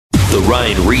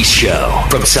Ryan Reese Show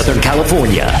from Southern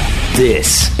California.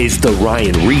 This is The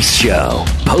Ryan Reese Show.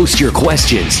 Post your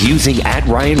questions using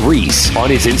 @Ryan Reese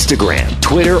on his Instagram,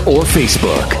 Twitter, or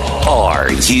Facebook.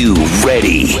 Are you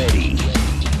ready?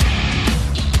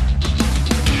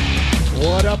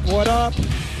 What up, what up?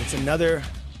 It's another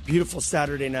beautiful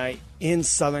Saturday night in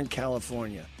Southern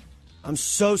California. I'm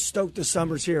so stoked the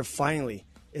summer's here, finally.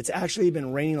 It's actually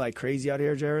been raining like crazy out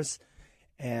here, Jairus,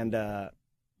 and I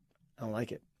don't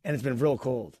like it. And it's been real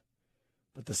cold.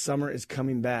 But the summer is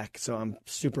coming back, so I'm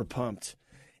super pumped.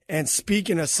 And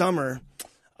speaking of summer,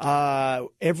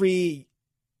 every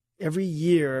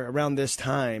year around this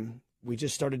time, we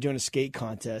just started doing a skate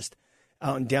contest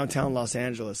out in downtown Los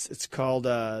Angeles. It's called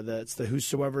it's the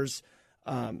Whosoever's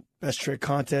Best Trick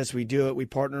Contest. We do it. We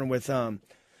partner with a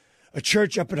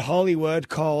church up in Hollywood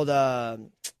called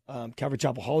Calvary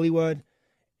Chapel Hollywood,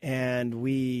 and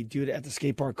we do it at the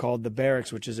skate park called the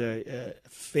Barracks, which is a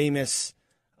famous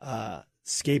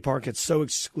skate park. It's so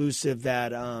exclusive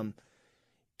that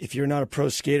if you're not a pro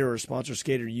skater or a sponsor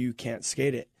skater, you can't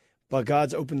skate it. But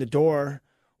God's opened the door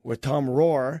with Tom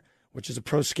Rohr, which is a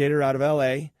pro skater out of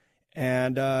L.A.,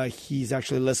 and he's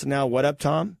actually listening now. What up,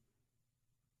 Tom?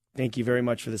 Thank you very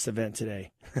much for this event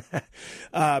today.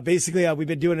 Basically, we've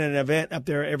been doing an event up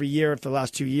there every year for the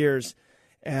last 2 years,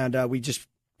 and we just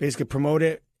basically promote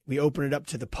it. We open it up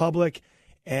to the public.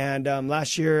 And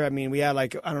last year, we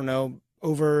had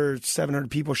over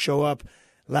 700 people show up.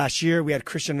 Last year, we had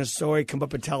Christian Hosoi come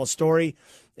up and tell a story.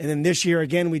 And then this year,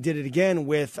 again, we did it again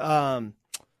with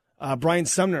Brian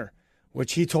Sumner,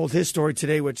 which he told his story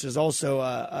today, which is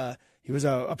also, he was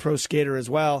a pro skater as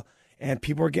well. And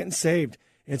people are getting saved.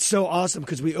 It's so awesome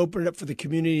because we open it up for the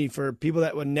community, for people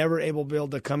that were never be able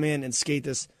to come in and skate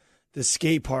this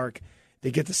skate park.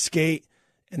 They get to skate,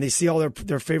 and they see all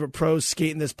their favorite pros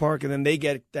skate in this park, and then they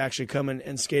get to actually come in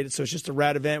and skate it. So it's just a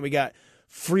rad event. We got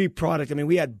free product.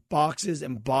 We had boxes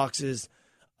and boxes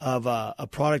of a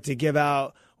product to give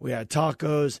out. We had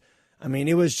tacos.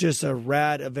 It was just a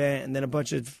rad event, and then a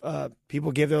bunch of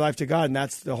people gave their life to God, and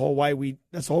that's the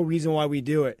whole reason why we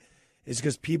do it. Is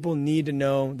because people need to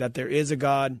know that there is a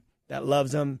God that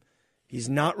loves them. He's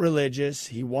not religious.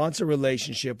 He wants a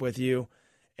relationship with you.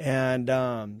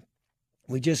 And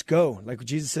we just go. Like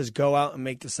Jesus says, go out and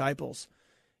make disciples.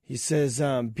 He says,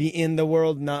 be in the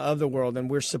world, not of the world. And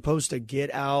we're supposed to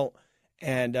get out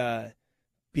and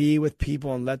be with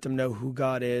people and let them know who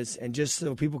God is. And just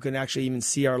so people can actually even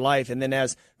see our life. And then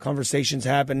as conversations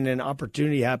happen and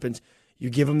opportunity happens,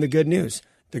 you give them the good news.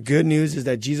 The good news is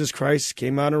that Jesus Christ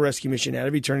came out on a rescue mission out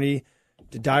of eternity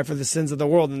to die for the sins of the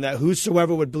world, and that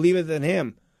whosoever would believe in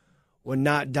him would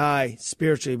not die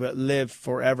spiritually but live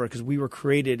forever, because we were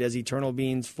created as eternal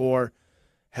beings for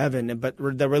heaven. But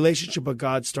the relationship with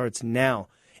God starts now.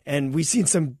 And we've seen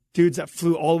some dudes that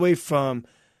flew all the way from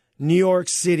New York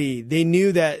City. They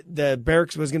knew that the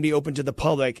Barracks was going to be open to the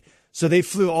public, so they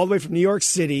flew all the way from New York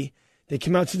City. They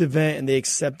came out to the event and they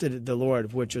accepted the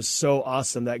Lord, which was so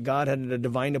awesome that God had a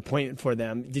divine appointment for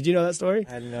them. Did you know that story?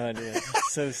 I had no idea.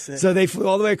 So sick. So they flew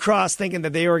all the way across thinking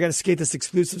that they were going to skate this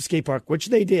exclusive skate park, which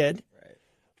they did. Right.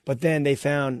 But then they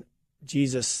found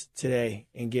Jesus today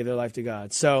and gave their life to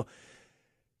God. So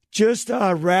just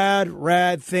a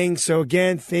rad thing. So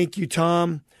again, thank you,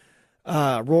 Tom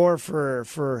Rohr,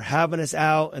 for having us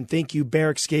out. And thank you,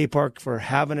 Barracks Skate Park, for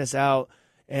having us out.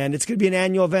 And it's going to be an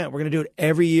annual event. We're going to do it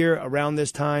every year around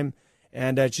this time,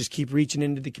 and just keep reaching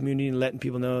into the community and letting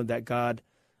people know that God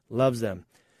loves them.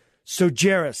 So,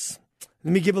 Jairus,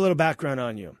 let me give a little background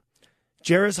on you.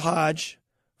 Jairus Hodge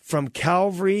from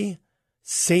Calvary,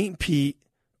 St. Pete,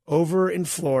 over in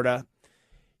Florida.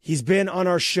 He's been on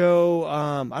our show,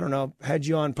 had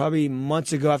you on probably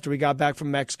months ago after we got back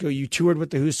from Mexico. You toured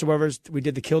with the Whosoevers. We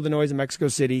did the Kill the Noise in Mexico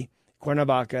City,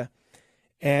 Cuernavaca.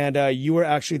 And you were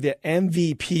actually the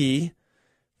MVP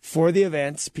for the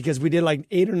events, because we did like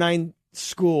 8 or 9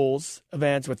 schools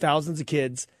events with thousands of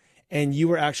kids. And you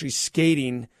were actually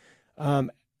skating,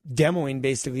 demoing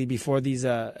basically before these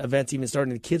events even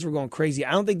started. And the kids were going crazy.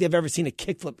 I don't think they've ever seen a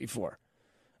kickflip before.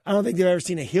 I don't think they've ever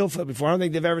seen a heel flip before. I don't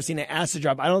think they've ever seen an acid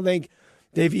drop. I don't think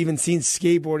they've even seen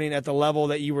skateboarding at the level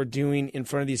that you were doing in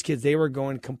front of these kids. They were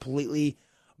going completely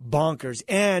bonkers.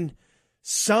 And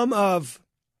some of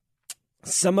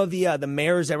the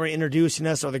mayors that were introducing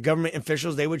us, or the government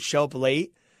officials, they would show up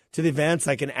late to the events,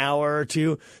 like an hour or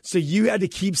two. So you had to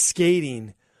keep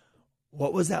skating.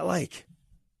 What was that like?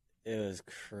 It was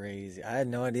crazy. I had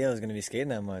no idea I was going to be skating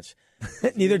that much.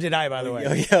 Neither did I, by the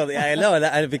way. Yeah, I know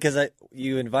that because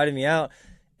you invited me out,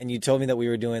 and you told me that we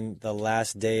were doing the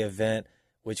last day event,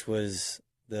 which was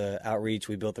the outreach.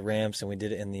 We built the ramps, and we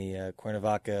did it in the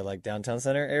Cuernavaca like downtown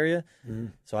center area. Mm-hmm.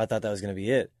 So I thought that was going to be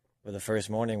it. But the first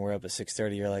morning, we're up at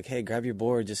 6:30. You're like, hey, grab your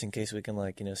board just in case we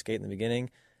can skate in the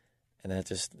beginning. And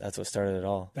that's what started it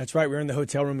all. That's right. We were in the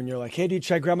hotel room, and you're like, hey, dude,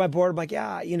 should I grab my board? I'm like,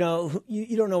 yeah, you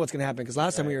don't know what's going to happen. Because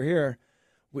last time we were here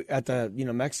at the,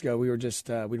 Mexico, we were just,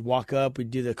 we'd walk up,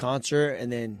 we'd do the concert,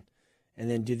 and then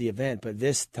do the event. But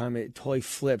this time it totally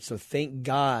flipped. So thank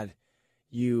God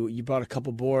you brought a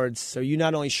couple boards. So you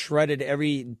not only shredded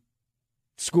every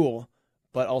school,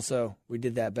 but also we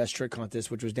did that best trick contest,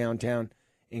 which was downtown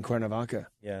in Cuernavaca.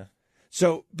 Yeah.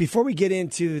 So before we get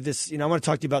into this, I want to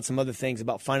talk to you about some other things,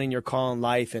 about finding your call in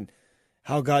life and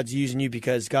how God's using you,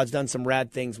 because God's done some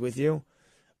rad things with you.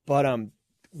 But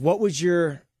what was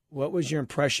your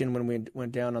impression when we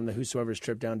went down on the Whosoever's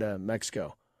trip down to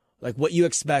Mexico? Like what you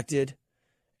expected,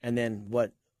 and then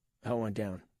how it went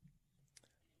down?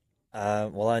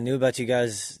 Well, I knew about you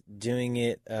guys doing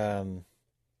it,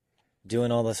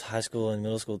 doing all those high school and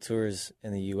middle school tours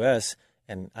in the U.S.,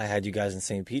 and I had you guys in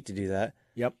St. Pete to do that.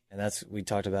 Yep. And we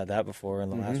talked about that before in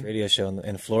the last radio show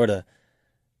in Florida.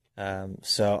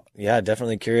 So yeah,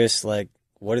 definitely curious,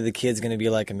 what are the kids going to be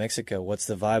like in Mexico? What's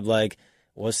the vibe like?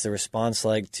 What's the response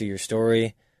like to your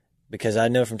story? Because I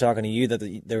know from talking to you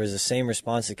that there was the same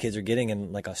response that kids are getting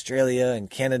in Australia and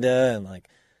Canada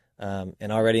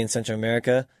and already in Central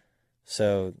America.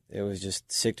 So it was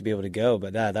just sick to be able to go.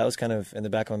 But that was kind of in the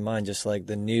back of my mind, just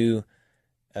the new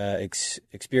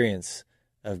experience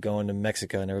of going to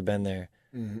Mexico. I never been there.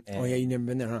 Mm-hmm. Oh yeah, you never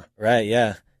been there, huh? Right,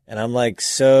 yeah. And I'm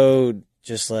so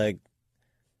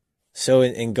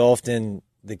engulfed in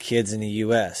the kids in the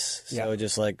U.S. So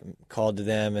just called to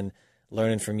them and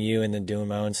learning from you, and then doing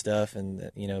my own stuff, and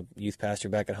youth pastor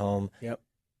back at home. Yep.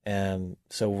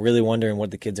 So really wondering what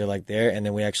the kids are like there. And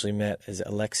then we actually met, is it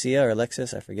Alexia or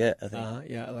Alexis? I forget. I think.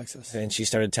 Yeah, Alexis. And she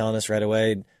started telling us right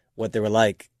away what they were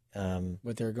like.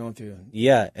 What they were going through.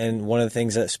 Yeah, and one of the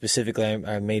things that specifically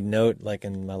I made note,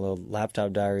 in my little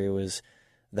laptop diary, was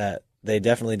that they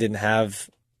definitely didn't have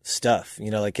stuff,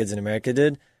 like kids in America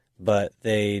did, but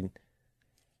they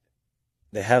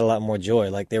had a lot more joy.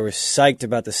 They were psyched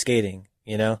about the skating,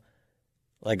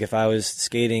 if I was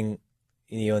skating,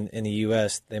 in the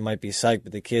U.S., they might be psyched,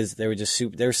 but the kids, they were just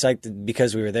they were psyched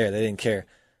because we were there. They didn't care.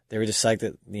 They were just psyched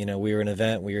that, we were an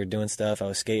event, we were doing stuff, I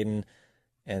was skating,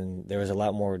 and there was a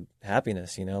lot more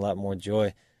happiness, a lot more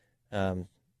joy. I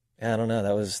don't know.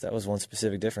 That was one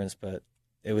specific difference, but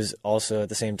it was also at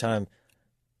the same time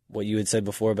what you had said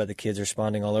before about the kids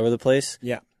responding all over the place.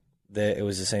 Yeah, it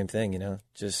was the same thing, and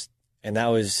that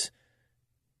was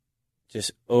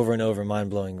just over and over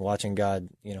mind blowing. Watching God,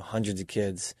 hundreds of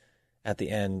kids at the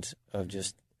end of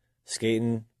just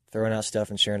skating, throwing out stuff,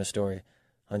 and sharing a story.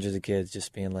 Hundreds of kids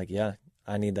just being like, yeah,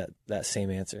 I need that same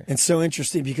answer. And so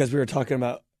interesting, because we were talking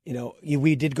about,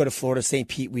 we did go to Florida, St.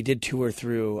 Pete. We did tour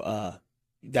through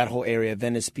that whole area,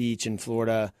 Venice Beach in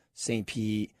Florida, St.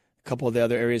 Pete, a couple of the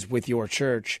other areas with your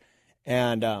church.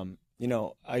 And,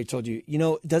 I told you,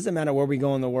 it doesn't matter where we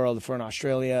go in the world, if we're in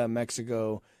Australia,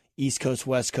 Mexico, East Coast,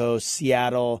 West Coast,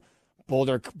 Seattle,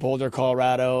 Boulder,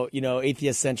 Colorado,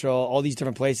 Atheist Central, all these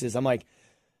different places. I'm like,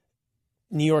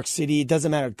 New York City, it doesn't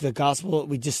matter. The gospel,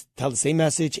 we just tell the same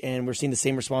message, and we're seeing the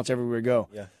same response everywhere we go.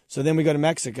 Yeah. So then we go to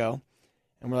Mexico,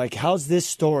 and we're like, how's this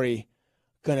story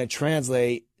going to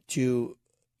translate to,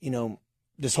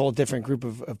 this whole different group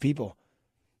of people?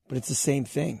 But it's the same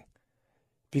thing.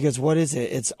 Because what is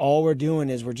it? It's all we're doing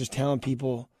is we're just telling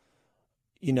people,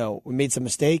 we made some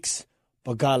mistakes,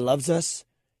 but God loves us.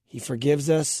 He forgives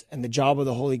us. And the job of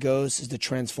the Holy Ghost is to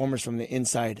transform us from the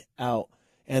inside out.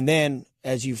 And then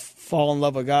as you fall in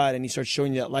love with God and he starts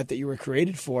showing you that life that you were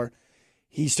created for,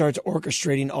 he starts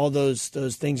orchestrating all those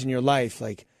things in your life,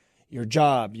 like your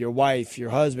job, your wife,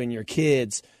 your husband, your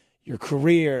kids, your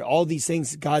career, all these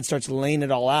things. God starts laying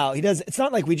it all out. It's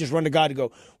not like we just run to God to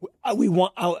go, I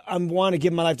want to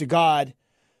give my life to God,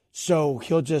 so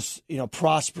he'll just,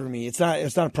 prosper me. It's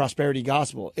not a prosperity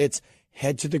gospel. It's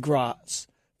head to the cross,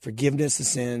 forgiveness of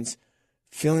sins,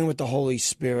 filling with the Holy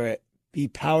Spirit, be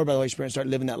powered by the Holy Spirit, and start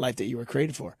living that life that you were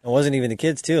created for. It wasn't even the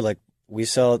kids too. We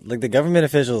saw the government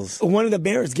officials. One of the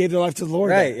bears gave their life to the Lord.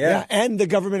 Right, yeah. And the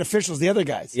government officials, the other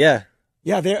guys. Yeah.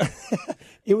 Yeah,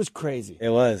 it was crazy. It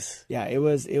was. Yeah, it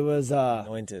was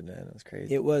anointed, man. It was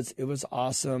crazy. It was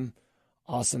awesome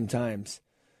times.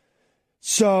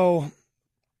 So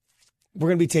we're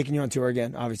going to be taking you on tour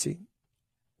again, obviously.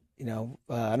 I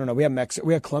don't know. We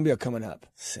have Colombia coming up.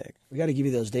 Sick. We got to give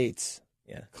you those dates.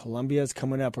 Yeah. Colombia's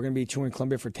coming up. We're going to be touring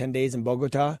Colombia for 10 days in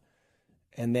Bogota.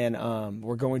 And then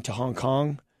we're going to Hong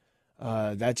Kong.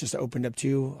 That just opened up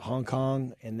too, Hong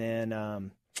Kong. And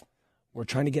then We're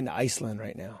trying to get into Iceland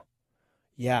right now.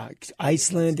 Yeah,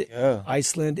 Iceland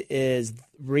is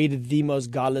rated the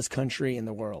most godless country in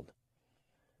the world.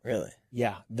 Really?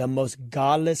 Yeah, the most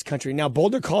godless country. Now,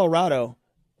 Boulder, Colorado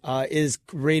is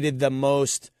rated the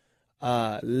most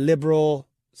liberal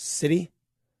city,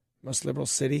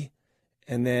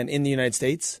 and then in the United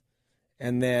States,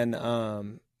 and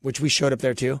then which we showed up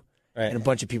there too, right. And a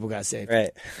bunch of people got saved.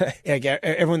 Right. Like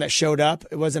everyone that showed up,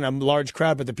 it wasn't a large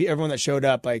crowd, but everyone that showed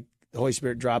up, like the Holy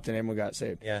Spirit dropped and everyone got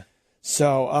saved. Yeah.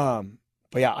 So,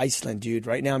 but yeah, Iceland, dude.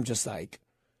 Right now, I'm just like,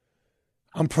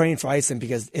 I'm praying for Iceland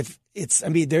because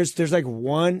there's like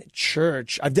one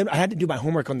church. I had to do my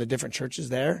homework on the different churches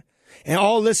there. And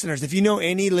all listeners, if you know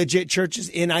any legit churches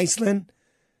in Iceland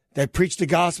that preach the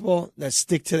gospel, that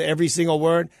stick to every single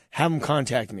word, have them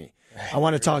contact me. I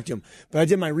want to talk to them. But I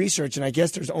did my research, and I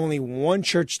guess there's only one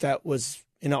church that was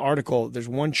in an article. There's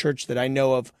one church that I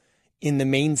know of in the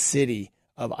main city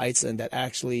of Iceland that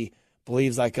actually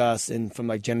believes like us, and from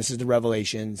like Genesis to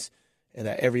Revelations, and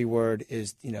that every word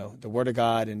is, the word of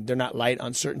God, and they're not light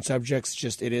on certain subjects.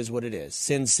 Just it is what it is.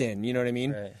 Sin. You know what I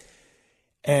mean? Right.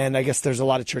 And I guess there's a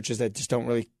lot of churches that just don't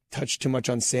really touch too much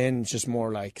on sin. It's just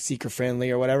more like seeker friendly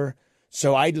or whatever.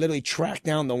 So I literally tracked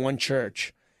down the one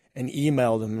church and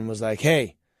emailed them and was like,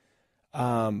 hey,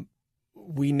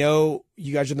 we know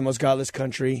you guys are the most godless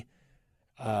country.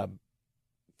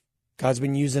 God's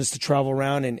been using us to travel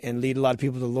around and lead a lot of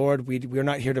people to the Lord. We're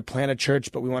not here to plant a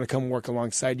church, but we want to come work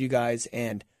alongside you guys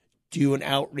and do an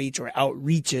outreach or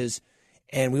outreaches.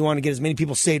 And we want to get as many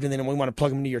people saved, and then we want to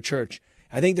plug them into your church.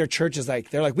 I think their church is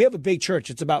they're like, we have a big church.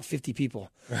 It's about 50 people.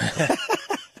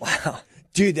 Wow.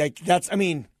 Dude, that's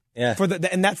yeah.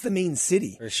 And that's the main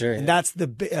city. For sure. And that's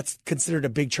considered a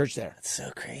big church there. That's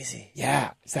so crazy.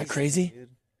 Yeah. Is that crazy? Dude.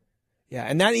 Yeah.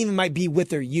 And that even might be with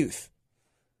their youth.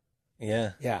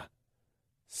 Yeah. Yeah.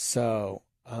 So,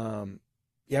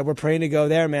 we're praying to go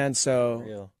there, man. So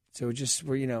we're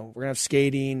going to have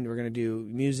skating. We're going to do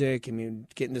music.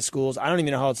 Get into schools. I don't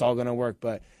even know how it's all going to work,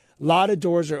 but a lot of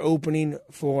doors are opening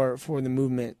for the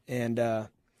movement. And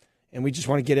we just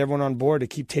want to get everyone on board to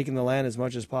keep taking the land as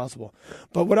much as possible.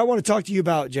 But what I want to talk to you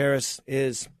about, Jairus,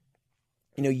 is,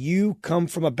 you come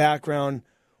from a background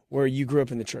where you grew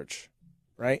up in the church,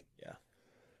 right? Yeah.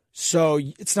 So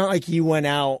it's not like you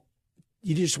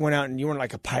just went out and you weren't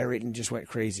like a pirate and just went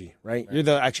crazy, right? You're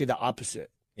actually the opposite.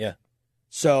 Yeah.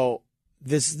 So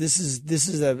this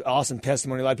is an awesome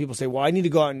testimony. A lot of people say, well, do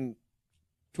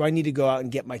I need to go out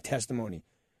and get my testimony?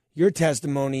 Your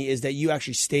testimony is that you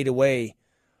actually stayed away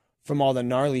from all the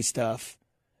gnarly stuff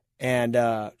and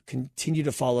continue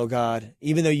to follow God.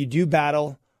 Even though you do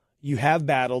battle, you have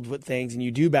battled with things, and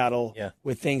you do battle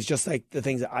with things just like the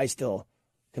things that I still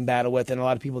can battle with, and a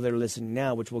lot of people that are listening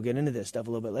now, which we'll get into this stuff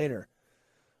a little bit later.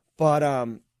 But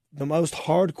the most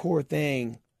hardcore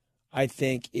thing, I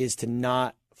think, is to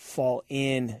not fall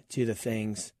into the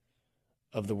things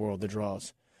of the world, the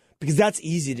draws. Because that's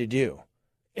easy to do.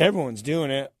 Everyone's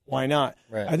doing it. Why not?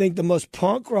 Right. I think the most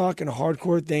punk rock and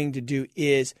hardcore thing to do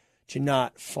is to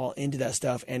not fall into that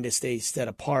stuff and to stay set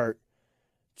apart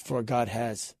for what God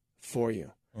has for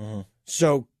you. Mm-hmm.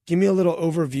 So give me a little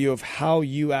overview of how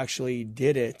you actually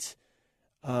did it.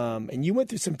 And you went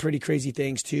through some pretty crazy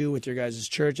things too with your guys'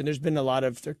 church. And there could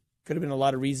have been a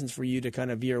lot of reasons for you to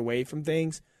kind of veer away from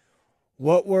things.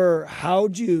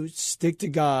 How'd you stick to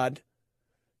God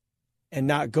and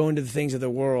not go into the things of the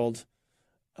world,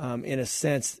 in a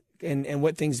sense? And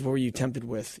what things were you tempted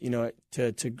with,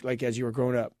 to like, as you were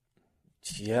growing up?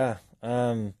 Yeah.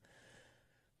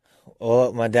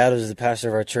 Well, my dad was the pastor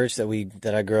of our church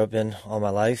that I grew up in all my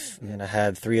life. Mm-hmm. And I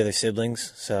had 3 other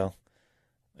siblings. So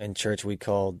in church, we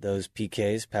called those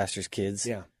PKs, pastor's kids.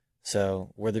 Yeah.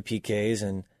 So we're the PKs,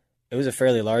 and it was a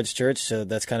fairly large church. So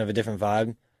that's kind of a different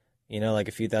vibe, like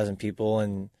a few thousand people,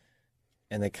 and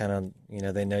they kind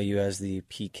of, they know you as the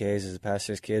PKs, as the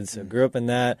pastor's kids. So grew up in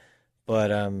that,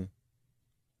 but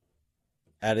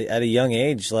at a young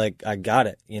age, like, I got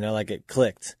it, like it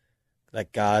clicked.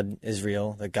 Like, God is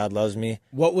real, that God loves me.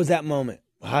 What was that moment?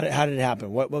 How did it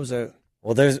happen? What was it?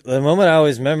 Well, there's the moment I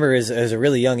always remember is a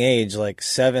really young age, like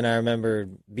 7. I remember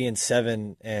being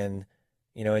 7 and,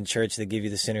 in church they give you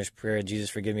the sinner's prayer, Jesus,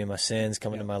 forgive me my sins,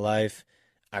 come into my life.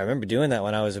 I remember doing that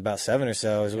when I was about 7 or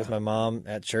so. I was with my mom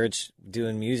at church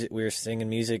doing music. We were singing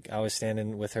music. I was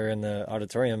standing with her in the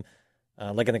auditorium,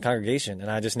 like in the congregation, and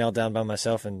I just knelt down by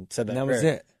myself and said that prayer. Was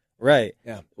it. Right.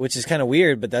 Yeah. Which is kind of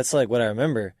weird, but that's like what I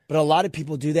remember. But a lot of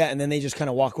people do that, and then they just kind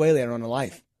of walk away later on in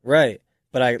life. Right.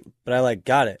 But I like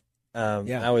got it.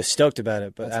 I was stoked about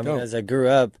it. But as I grew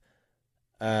up,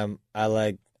 I don't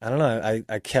know.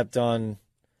 I kept on,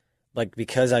 like,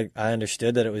 because I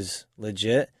understood that it was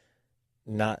legit.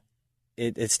 not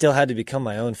it still had to become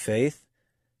my own faith,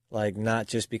 like not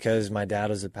just because my dad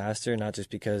was a pastor, not just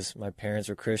because my parents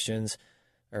were Christians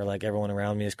or like everyone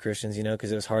around me is Christians, you know,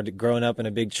 because it was hard growing up in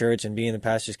a big church and being the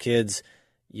pastor's kids.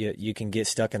 You can get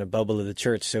stuck in a bubble of the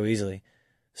church so easily.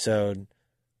 So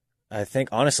I think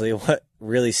honestly what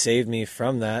really saved me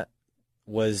from that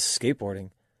was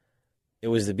skateboarding. It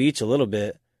was the beach a little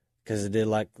bit because I did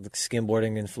like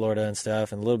skimboarding in Florida and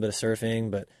stuff and a little bit of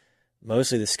surfing, but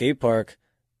mostly the skate park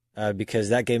because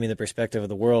that gave me the perspective of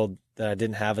the world that I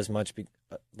didn't have as much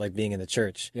like being in the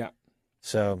church. Yeah.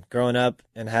 So growing up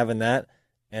and having that,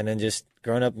 and then just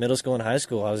growing up middle school and high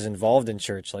school, I was involved in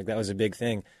church. Like that was a big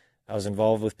thing. I was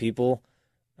involved with people,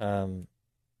 and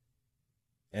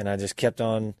I just kept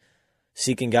on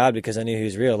seeking God because I knew He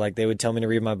was real. Like they would tell me to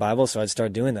read my Bible, so I'd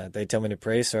start doing that. They'd tell me to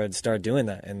pray, so I'd start doing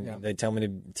that. And they'd tell me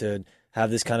to have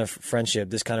this kind of friendship,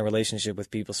 this kind of relationship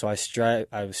with people. So I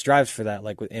strived for that,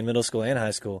 like in middle school and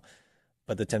high school.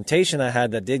 But the temptation I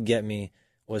had that did get me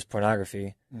was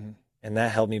pornography, and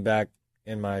that held me back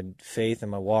in my faith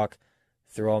and my walk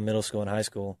through all middle school and high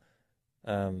school.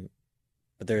 But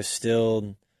there's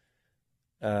still,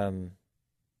 like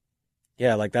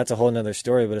that's a whole nother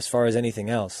story. But as far as anything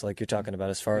else, like you're talking about,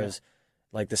 as far as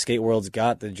like the skate world's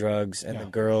got the drugs and the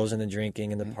girls and the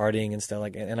drinking and the partying and stuff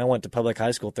like, and I went to public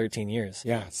high school 13 years.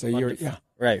 Yeah. So you're,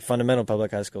 right. Fundamental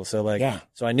public high school. So like,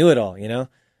 so I knew it all, you know?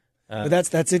 But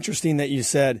that's interesting that you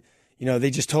said, you know, they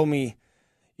just told me,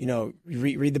 you know,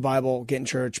 read the Bible, get in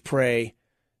church, pray,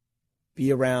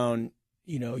 be around,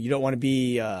 you know, you don't want to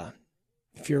be,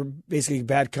 if you're basically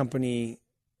bad company,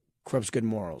 corrupts good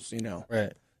morals, you know?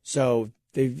 Right. So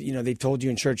they've told you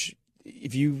in church,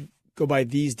 if you go by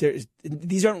these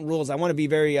aren't rules. I want to be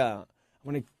very, I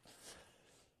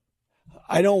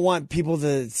don't want people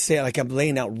to say like I'm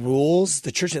laying out rules.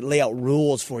 The church didn't lay out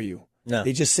rules for you. No.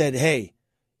 They just said, hey,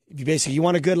 if you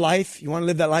want a good life, you want to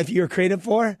live that life you were created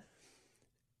for,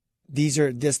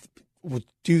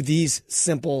 do these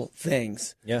simple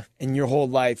things. Yeah. And your whole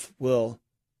life will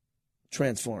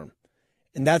transform.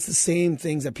 And that's the same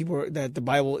things that the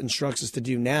Bible instructs us to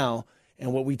do now.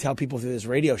 And what we tell people through this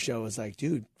radio show is like,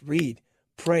 dude, read,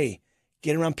 pray,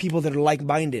 get around people that are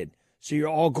like-minded. So you're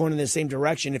all going in the same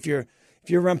direction. If you're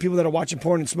around people that are watching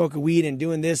porn and smoking weed and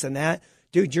doing this and that,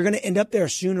 dude, you're going to end up there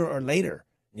sooner or later.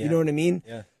 Yeah. You know what I mean?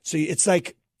 Yeah. So it's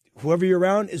like whoever you're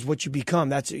around is what you become.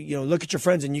 That's, you know, look at your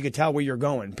friends and you can tell where you're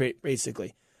going,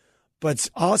 basically. But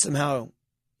it's awesome how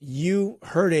you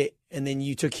heard it and then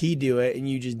you took heed to it and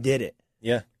you just did it.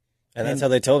 Yeah. And that's how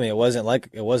they told me. It wasn't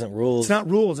rules. It's not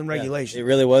rules and regulations. It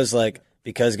really was like,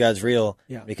 because God's real,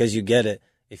 because you get it.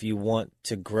 If you want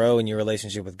to grow in your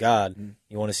relationship with God,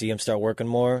 you want to see Him start working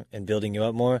more and building you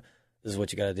up more, this is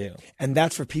what you got to do. And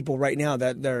that's for people right now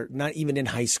that they're not even in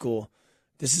high school.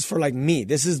 This is for like me.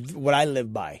 This is what I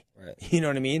live by. Right. You know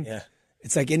what I mean? Yeah.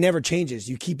 It's like it never changes.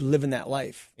 You keep living that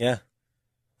life. Yeah.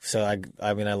 So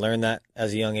I learned that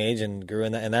as a young age and grew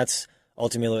in that, and that's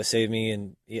ultimately what saved me.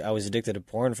 And I was addicted to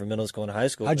porn from middle school and high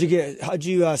school. How'd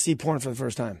you see porn for the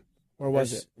first time? Where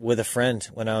was it? With a friend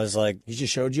when I was like. He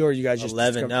just showed you, or you guys just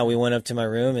 11? No, we went up to my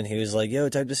room and he was like, "Yo,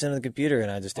 type this into the computer," and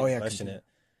I just didn't question it.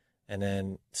 And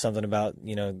then something about,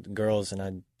 you know, girls, and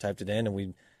I typed it in, and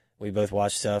we both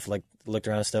watched stuff, like looked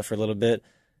around stuff for a little bit,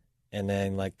 and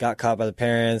then like got caught by the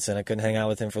parents, and I couldn't hang out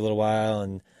with him for a little while,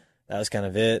 and that was kind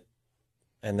of it.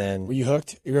 And then were you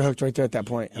hooked? You were hooked right there at that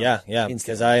point. Yeah,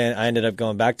 because I ended up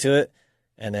going back to it,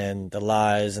 and then the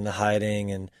lies and the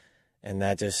hiding, and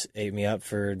that just ate me up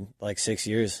for like 6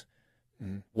 years.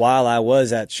 Mm-hmm. While I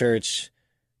was at church,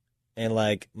 and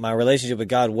like my relationship with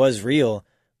God was real,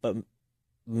 but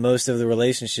most of the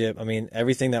relationship, I mean,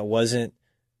 everything that wasn't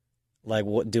like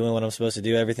doing what I'm supposed to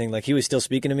do, everything, like He was still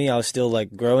speaking to me. I was still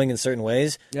like growing in certain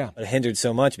ways. Yeah. But it hindered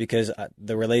so much because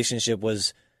the relationship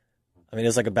was, I mean, it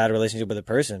was like a bad relationship with a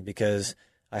person because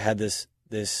I had this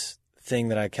thing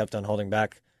that I kept on holding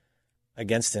back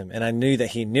against Him. And I knew that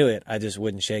He knew it. I just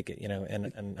wouldn't shake it, you know,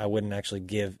 and I wouldn't actually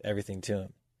give everything to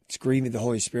Him. It's grieving the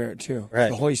Holy Spirit too. Right.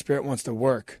 The Holy Spirit wants to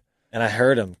work. And I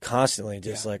heard Him constantly,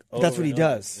 just like, oh, that's what He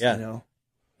does. Yeah. You know?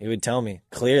 He would tell me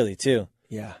clearly too.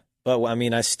 Yeah. But I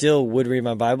mean, I still would read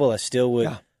my Bible. I still would.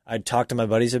 Yeah. I'd talk to my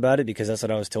buddies about it because that's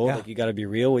what I was told. Yeah. Like, you got to be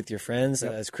real with your friends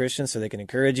as Christians so they can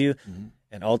encourage you. Mm-hmm.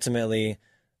 And ultimately,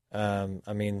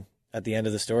 I mean, at the end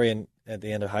of the story and at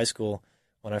the end of high school,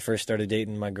 when I first started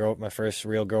dating my first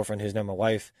real girlfriend, who's now my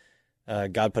wife,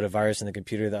 God put a virus in the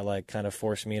computer that like kind of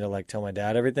forced me to like tell my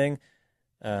dad everything.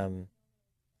 And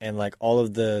like all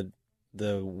of the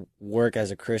work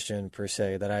as a Christian per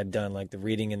se that I'd done, like the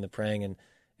reading and the praying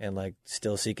and like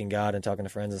still seeking God and talking to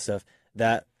friends and stuff,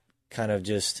 that kind of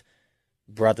just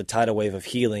brought the tidal wave of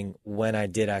healing when I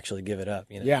did actually give it up.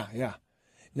 You know? Yeah.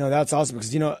 No, that's awesome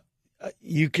because,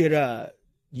 you could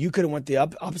have went the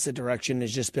opposite direction.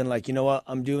 It's just been like, you know what,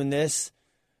 I'm doing this,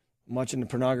 I'm watching the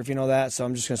pornography and all that, so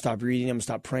I'm just going to stop reading, I'm going to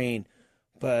stop praying.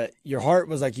 But your heart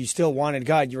was like, you still wanted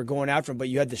God, you were going after him, but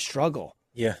you had the struggle.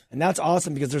 Yeah. And that's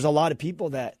awesome because there's a lot of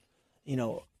people that,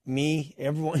 me,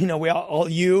 everyone, we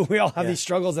all have these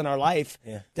struggles in our life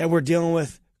that we're dealing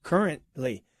with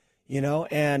currently,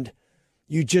 and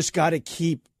you just got to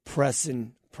keep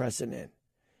pressing in.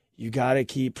 You got to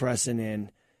keep pressing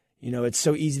in. It's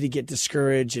so easy to get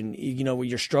discouraged and, when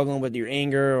you're struggling with your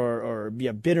anger or be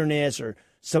a bitterness or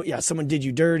someone did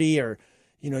you dirty or,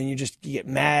 you get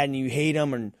mad and you hate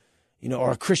them and,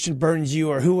 or a Christian burns you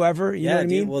or whoever, you know what I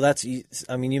mean? Well,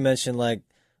 you mentioned like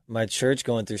my church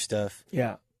going through stuff.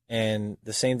 Yeah. And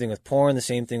the same thing with porn, the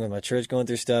same thing with my church going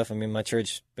through stuff. I mean, my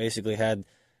church basically had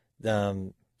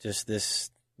just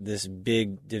this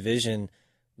big division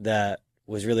that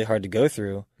was really hard to go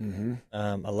through. Mm-hmm.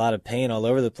 A lot of pain all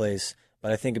over the place.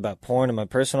 But I think about porn in my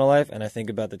personal life, and I think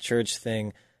about the church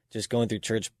thing, just going through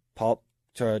church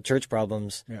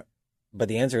problems. Yeah. But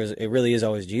the answer is, it really is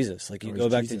always Jesus. Like you go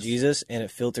back to Jesus, and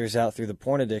it filters out through the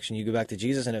porn addiction. You go back to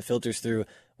Jesus, and it filters through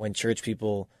when church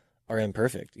people are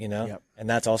imperfect, Yep. And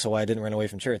that's also why I didn't run away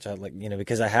from church.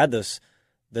 Because I had those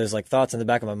like thoughts in the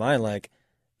back of my mind, like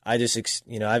I just,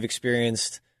 I've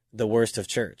experienced the worst of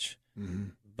church,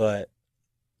 but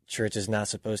church is not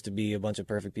supposed to be a bunch of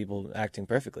perfect people acting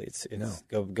perfectly. It's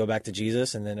go back to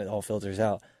Jesus, and then it all filters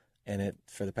out. And it,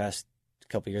 for the past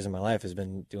couple of years of my life, has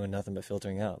been doing nothing but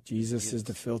filtering out. Jesus is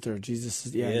the filter. Jesus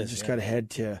is, you just got to head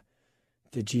to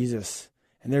Jesus.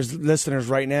 And there's listeners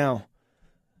right now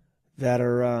that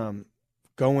are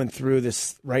going through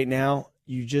this right now.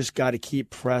 You just got to keep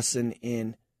pressing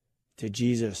in to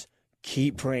Jesus.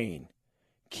 Keep praying.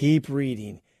 Keep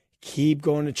reading. Keep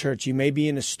going to church. You may be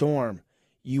in a storm.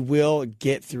 You will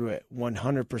get through it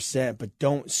 100%, but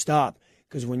don't stop.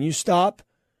 Because when you stop,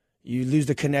 you lose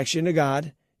the connection to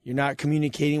God. You're not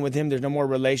communicating with him. There's no more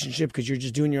relationship because you're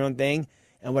just doing your own thing.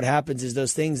 And what happens is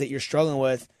those things that you're struggling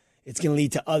with, it's going to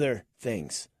lead to other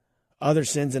things, other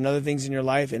sins and other things in your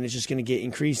life. And it's just going to get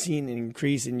increasing and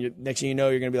increase. And next thing you know,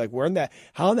 you're going to be like,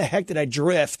 how in the heck did I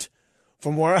drift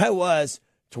from where I was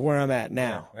to where I'm at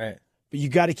now? Yeah, right. But you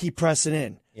got to keep pressing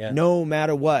in no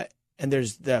matter what. And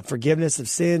there's the forgiveness of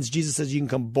sins. Jesus says you can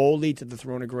come boldly to the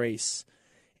throne of grace.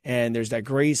 And there's that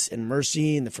grace and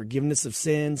mercy and the forgiveness of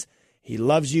sins. He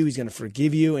loves you. He's going to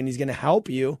forgive you, and he's going to help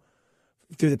you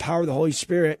through the power of the Holy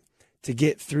Spirit to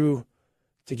get through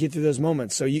those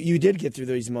moments. So you did get through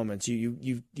these moments.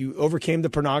 You overcame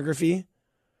the pornography.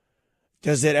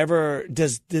 Does it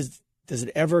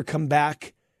ever come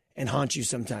back and haunt you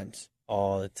sometimes?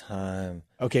 All the time.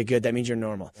 Okay, good. That means you're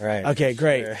normal. Right. Okay,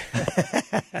 great.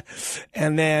 Sure.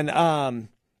 And then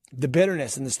the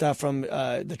bitterness and the stuff from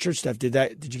the church stuff, did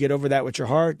you get over that with your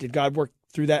heart? Did God work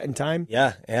through that in time?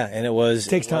 Yeah. And it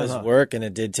takes time, work, and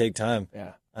it did take time.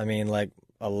 Yeah. I mean, like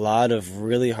a lot of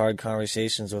really hard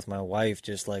conversations with my wife,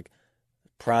 just like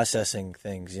processing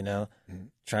things,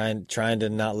 trying to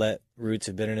not let roots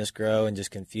of bitterness grow and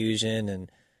just confusion. And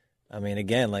I mean,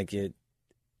 again, like you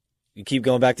keep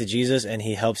going back to Jesus, and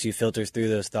he helps you filter through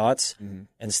those thoughts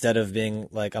instead of being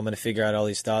like, I'm going to figure out all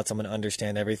these thoughts. I'm going to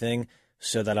understand everything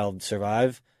so that I'll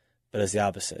survive. But it's the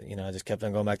opposite. I just kept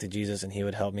on going back to Jesus, and he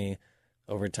would help me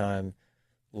over time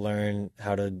learn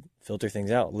how to filter things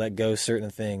out, let go certain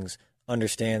things,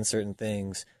 understand certain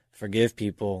things, forgive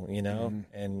people,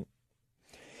 and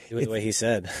do it the way he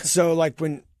said. So like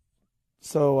when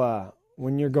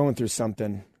you're going through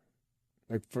something,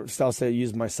 like I'll say,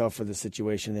 use myself for the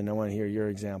situation, and I want to hear your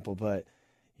example. But,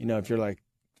 if you're like,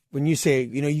 when you say,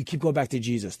 you keep going back to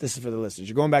Jesus, this is for the listeners.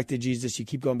 You're going back to Jesus. You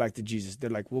keep going back to Jesus. They're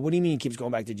like, well, what do you mean he keeps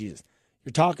going back to Jesus?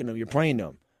 You're talking to him. You're praying to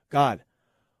him. God,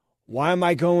 why am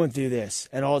I going through this?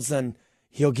 And all of a sudden,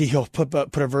 he'll put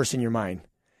a verse in your mind.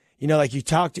 Like you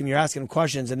talk to him, you're asking him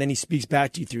questions, and then he speaks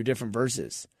back to you through different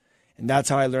verses. And that's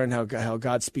how I learned how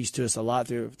God speaks to us a lot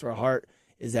through our heart,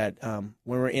 is that when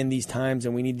we're in these times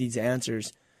and we need these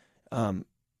answers,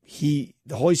 the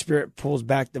Holy Spirit pulls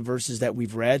back the verses that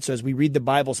we've read. So as we read the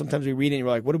Bible, sometimes we read it and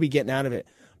we're like, what are we getting out of it?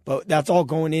 But that's all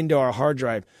going into our hard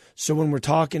drive. So when we're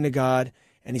talking to God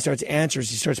and he starts answers,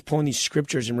 he starts pulling these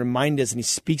scriptures and remind us, and he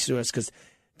speaks to us because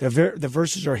the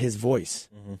verses are his voice.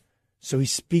 Mm-hmm. So he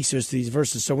speaks to us through these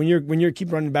verses. So when you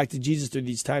keep running back to Jesus through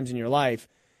these times in your life,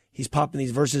 he's popping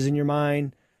these verses in your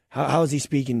mind. How is he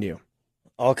speaking to you?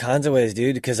 All kinds of ways,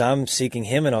 dude, because I'm seeking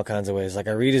him in all kinds of ways. Like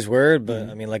I read his word, but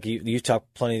I mean, like you've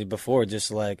talked plenty before,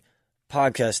 just like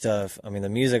podcast stuff. I mean, the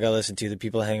music I listen to, the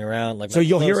people I hang around. Like, So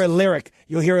you'll hear a lyric.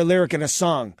 You'll hear a lyric in a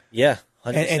song. Yeah.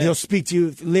 100%. And he'll speak to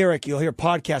you lyric. You'll hear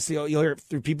podcasts. You'll hear it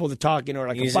through people that talking or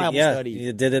like a Bible study.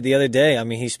 He did it the other day. I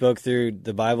mean, he spoke through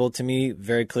the Bible to me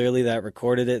very clearly. That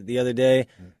recorded it the other day.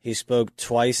 He spoke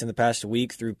twice in the past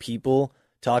week through people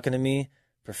talking to me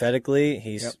prophetically.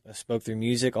 He spoke through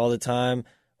music all the time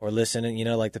or listening, you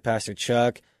know, like the Pastor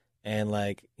Chuck. And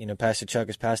like, you know, Pastor Chuck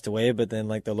has passed away, but then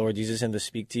like the Lord uses him to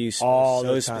speak to you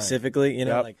so specifically, you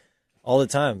know, like all the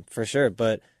time for sure.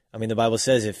 But I mean, the Bible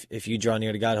says if you draw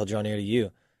near to God, he'll draw near to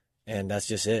you. And that's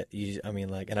just it.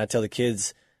 And I tell the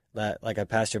kids that, like, I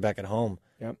pastor back at home.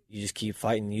 Yep. You just keep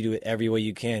fighting. You do it every way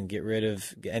you can. Get rid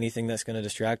of anything that's going to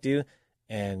distract you.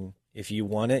 And if you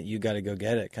want it, you got to go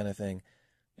get it, kind of thing.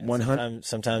 100.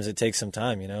 Sometimes it takes some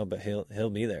time, you know, but he'll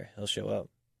be there. He'll show up.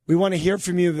 We want to hear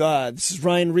from you. This is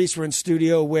Ryan Reese. We're in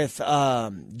studio with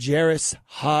Jairus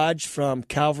Hodge from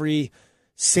Calvary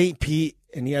St. Pete.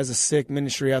 And he has a sick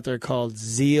ministry out there called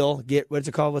Zeal. What's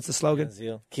it called? What's the slogan? Yeah,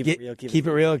 Zeal. Keep it real. Keep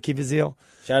it real. Keep it zeal.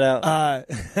 Shout out. Why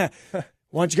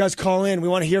don't you guys call in? We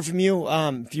want to hear from you.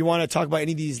 If you want to talk about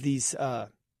any of these I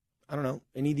don't know,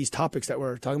 any of these topics that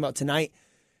we're talking about tonight,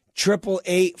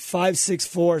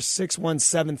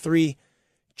 888-564-6173.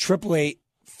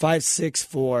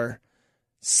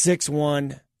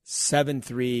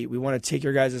 888-564-6173. We want to take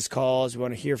your guys' calls. We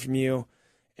want to hear from you.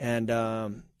 And I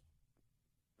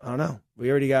don't know. We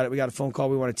already got it. We got a phone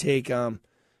call we want to take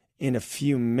in a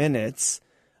few minutes.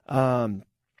 Let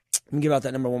me give out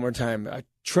that number one more time.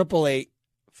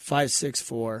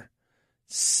 888-564-6173.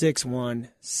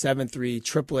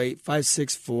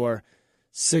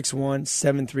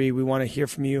 888-564-6173. We want to hear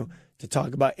from you to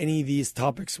talk about any of these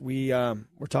topics we're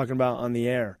talking about on the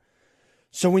air.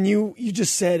 So when you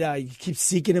just said you keep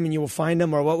seeking him and you will find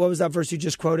him, or what was that verse you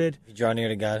just quoted? You draw near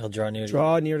to God, he'll draw near to you.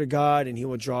 Draw near to God, and he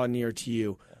will draw near to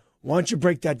you. Why don't you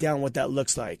break that down, what that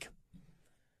looks like?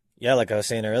 Yeah, like I was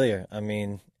saying earlier. I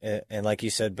mean, and like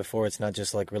you said before, it's not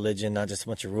just like religion, not just a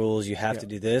bunch of rules. You have to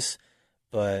do this,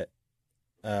 but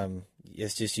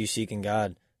it's just you seeking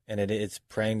God, and it's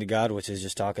praying to God, which is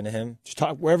just talking to him. Just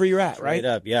talk wherever you're at, right? Straight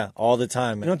up, yeah, all the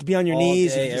time. You don't have to be on your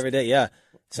knees. Every day, yeah.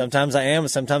 Sometimes I am,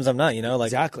 sometimes I'm not, you know,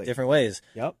 like different ways.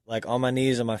 Yep. Like on my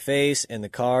knees, on my face, in the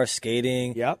car,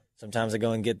 skating. Yep. Sometimes I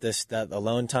go and get that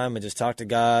alone time and just talk to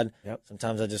God. Yep.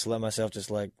 Sometimes I just let myself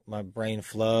just like my brain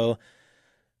flow.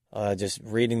 Just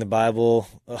reading the Bible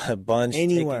a bunch,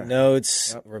 taking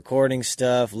notes, recording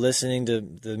stuff, listening to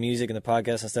the music and the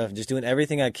podcast and stuff, just doing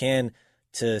everything I can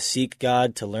to seek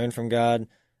God, to learn from God.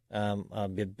 A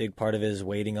big part of it is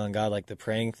waiting on God, like the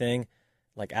praying thing.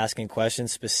 Like asking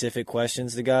questions, specific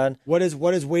questions to God. What is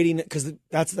waiting? Because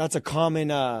that's a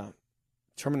common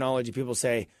terminology. People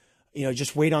say, you know,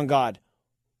 just wait on God.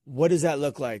 What does that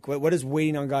look like? What does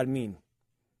waiting on God mean?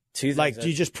 Like, do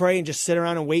you just pray and just sit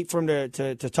around and wait for him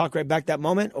to talk right back that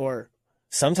moment, or?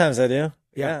 Sometimes I do.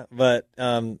 Yeah. But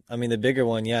I mean, the bigger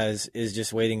one, is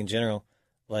just waiting in general.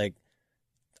 Like,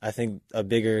 I think a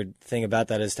bigger thing about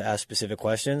that is to ask specific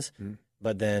questions,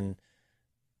 but then.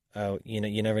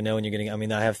 You never know when you're getting. I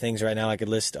mean, I have things right now I could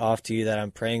list off to you that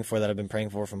I'm praying for, that I've been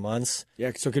praying for months.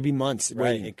 Yeah, so it could be months.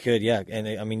 Right, waiting. It could, yeah. And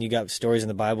I mean, you got stories in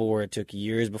the Bible where it took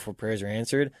years before prayers are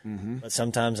answered. Mm-hmm. But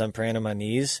sometimes I'm praying on my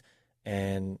knees,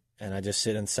 and I just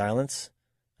sit in silence.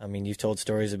 I mean, you've told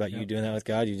stories about you doing that with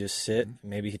God. You just sit. Mm-hmm.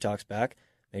 Maybe he talks back.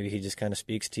 Maybe he just kind of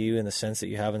speaks to you in the sense that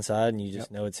you have inside, and you just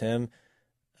know it's him.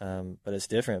 But it's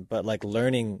different. But like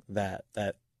learning that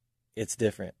it's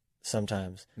different.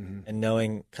 Sometimes, and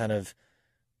knowing kind of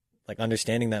like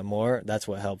understanding that more, that's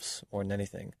what helps more than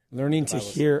anything. Learning to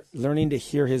hear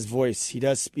his voice. He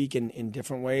does speak in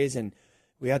different ways, and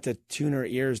we have to tune our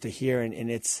ears to hear, and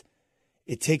it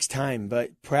takes time,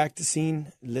 but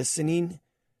practicing, listening,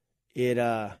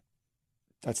 that's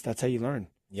how you learn.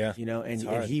 Yeah. You know,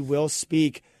 and he will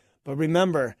speak. But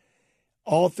remember,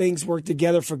 all things work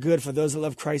together for good for those that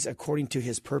love Christ according to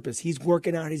his purpose. He's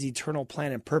working out his eternal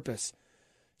plan and purpose.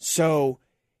 So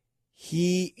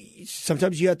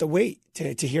sometimes you have to wait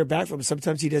to hear back from him.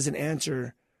 Sometimes he doesn't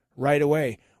answer right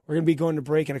away. We're going to be going to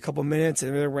break in a couple minutes,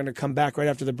 and then we're going to come back right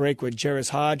after the break with Jairus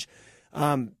Hodge.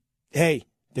 Hey,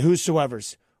 the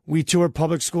Whosoevers. We tour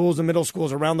public schools and middle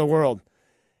schools around the world.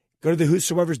 Go to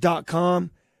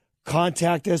thewhosoevers.com.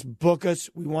 Contact us, book us.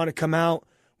 We want to come out.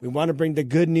 We want to bring the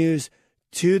good news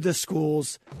to the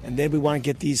schools, and then we want to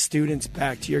get these students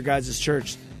back to your guys'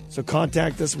 church. So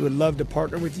contact us. We would love to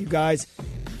partner with you guys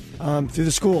through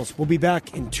the schools. We'll be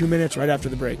back in 2 minutes right after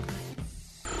the break.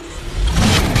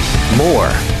 More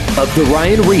of The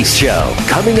Ryan Reese Show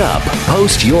coming up.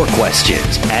 Post your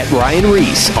questions at Ryan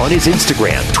Reese on his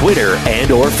Instagram, Twitter,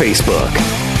 and or Facebook.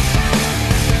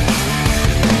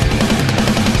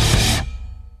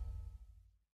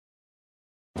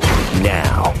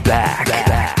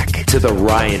 the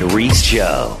Ryan Reese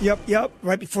Show. Yep.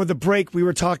 Right before the break, we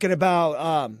were talking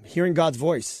about hearing God's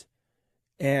voice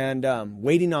and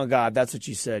waiting on God. That's what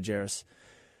you said, Jairus.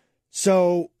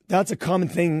 So that's a common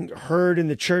thing heard in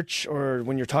the church or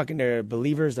when you're talking to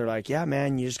believers. They're like, yeah,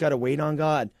 man, you just got to wait on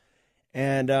God.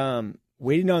 And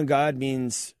waiting on God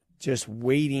means just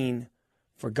waiting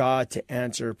for God to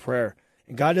answer prayer.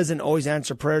 And God doesn't always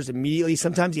answer prayers immediately.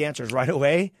 Sometimes he answers right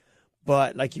away.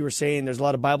 But like you were saying, there's a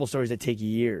lot of Bible stories that take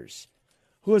years.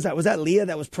 Who was that? Was that Leah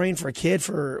that was praying for a kid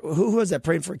for, who was that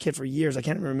praying for a kid for years? I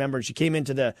can't remember. And she came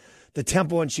into the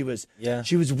temple and she was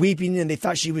weeping and they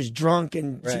thought she was drunk.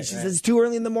 And she says, it's too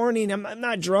early in the morning. I'm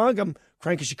not drunk. I'm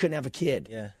crying because she couldn't have a kid.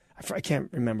 Yeah. I can't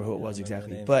remember who it was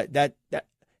exactly. But that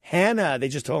Hannah, they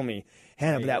just told me.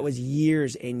 Hannah, but that was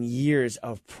years and years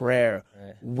of prayer,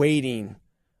 waiting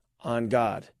on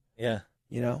God. Yeah.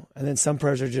 You know, and then some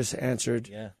prayers are just answered,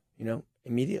 you know,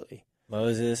 immediately.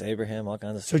 Moses, Abraham, all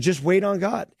kinds of stuff. So just wait on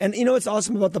God. And you know what's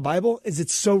awesome about the Bible is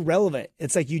it's so relevant.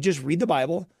 It's like you just read the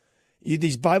Bible.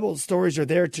 These Bible stories are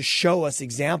there to show us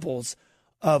examples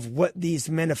of what these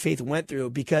men of faith went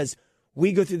through because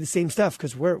we go through the same stuff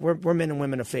because we're men and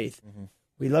women of faith. Mm-hmm.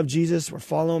 We love Jesus. We're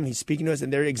following him. He's speaking to us.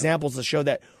 And they're examples to show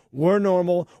that we're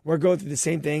normal. We're going through the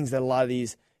same things that a lot of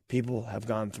these people have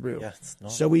gone through. Yeah,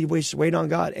 so we wait on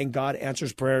God, and God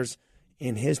answers prayers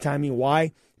in his timing.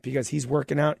 Why? Because he's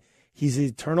working out his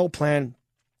eternal plan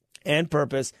and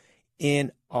purpose in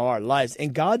our lives.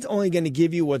 And God's only going to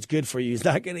give you what's good for you. He's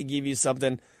not going to give you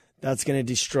something that's going to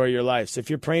destroy your life. So if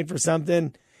you're praying for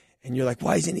something and you're like,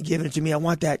 why isn't he giving it to me? I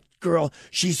want that girl.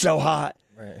 She's so hot.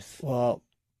 Right. Well,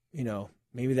 you know,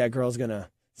 maybe that girl's going to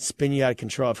spin you out of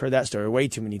control. I've heard that story way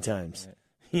too many times.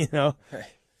 Right. You know? Right.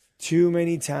 Too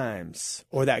many times.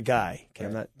 Or that guy. Okay,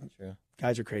 I'm not. True.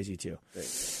 Guys are crazy too.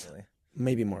 Really.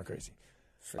 Maybe more crazy.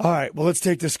 All right, well, let's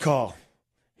take this call.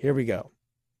 Here we go.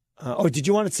 Did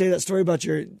you want to say that story about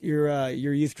your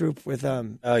youth group with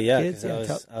Oh yeah, kids?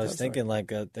 I was thinking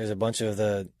there's a bunch of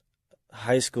the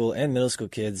high school and middle school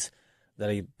kids that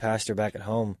I pastor back at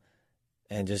home,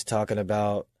 and just talking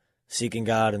about seeking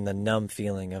God and the numb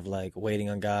feeling of like waiting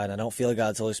on God. I don't feel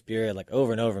God's Holy Spirit like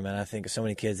over and over, man. I think of so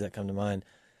many kids that come to mind,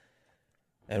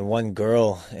 and one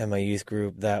girl in my youth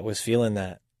group that was feeling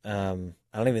that.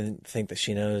 I don't even think that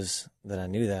she knows that I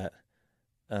knew that.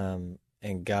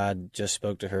 And God just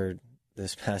spoke to her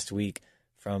this past week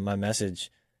from my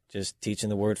message, just teaching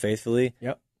the word faithfully.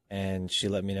 Yep. And she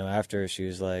let me know after. She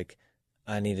was like,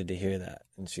 I needed to hear that.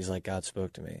 And she's like, God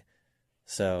spoke to me.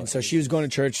 So she was going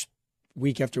to church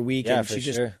week after week, and she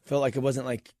just felt like it wasn't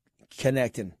like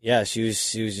connecting. Yeah, she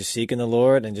was just seeking the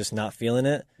Lord and just not feeling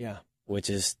it. Yeah. Which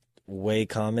is way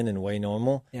common and way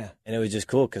normal. Yeah. And it was just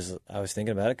cool because I was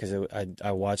thinking about it because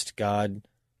I watched God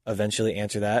eventually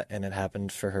answer that, and it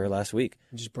happened for her last week.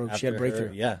 She had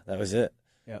breakthrough. Yeah, that was it.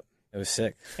 Yep. It was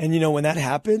sick. And you know, when that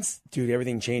happens, dude,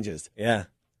 everything changes. Yeah.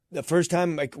 The first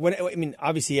time,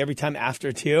 obviously every time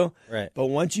after too. Right. But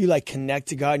once you like connect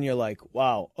to God and you're like,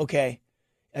 wow, okay.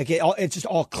 Like it just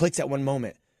all clicks at one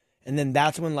moment. And then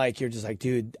that's when like, you're just like,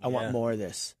 dude, I want more of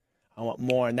this. I want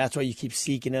more. And that's why you keep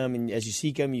seeking them. And as you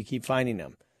seek them, you keep finding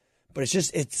them. But I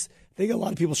think a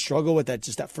lot of people struggle with that,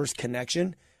 just that first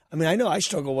connection. I mean, I know I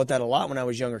struggled with that a lot when I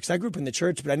was younger because I grew up in the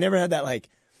church, but I never had that like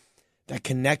that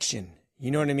connection.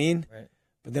 You know what I mean? Right.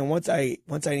 But then once I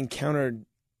encountered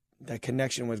that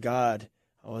connection with God,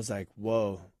 I was like,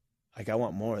 whoa, like I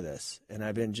want more of this. And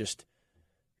I've been just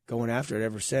going after it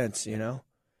ever since, you know?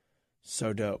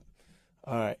 So dope.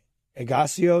 All right.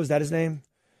 Ignacio, is that his name?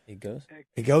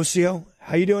 Ignacio?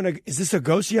 How you doing? Is this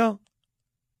Ignacio?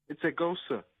 It's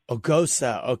Agosa.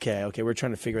 Ogosa. Okay. We're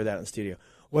trying to figure that out in the studio.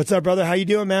 What's up, brother? How you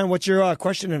doing, man? What's your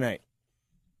question tonight?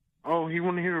 Oh, you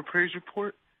want to hear a praise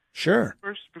report? Sure.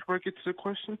 First, before I get to the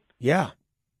question? Yeah.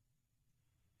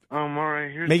 All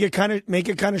right. Make it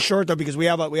kind of short though, because we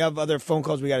have other phone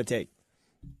calls we got to take.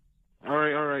 All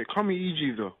right. Call me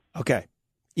EG though. Okay.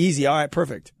 Easy. All right.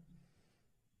 Perfect.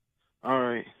 All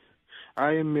right.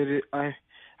 I admit it.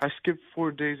 I skipped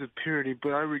 4 days of purity,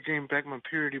 but I regained back my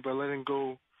purity by letting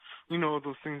go,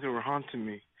 those things that were haunting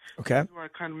me. Okay. The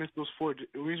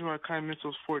reason why I kind of missed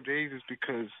those 4 days is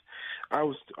because I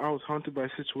was haunted by a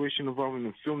situation involving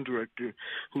a film director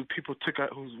whose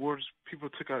words people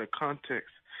took out of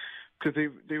context, because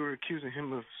they were accusing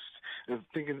him of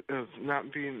thinking of not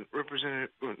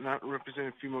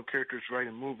representing female characters right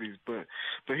in movies. But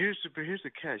here's the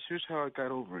catch. Here's how I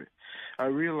got over it. I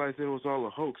realized that it was all a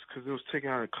hoax because it was taken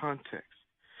out of context.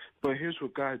 But here's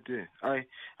what God did. I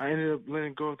ended up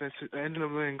letting go of that. I ended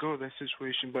up letting go of that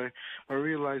situation by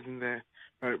realizing that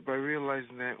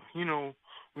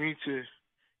we need to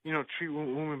treat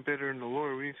women better in the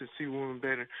Lord. We need to see women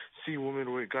better, see women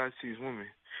the way God sees women,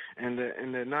 and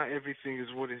that not everything is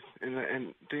what is,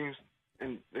 and things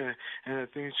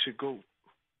that things should go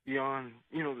beyond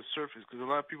the surface, because a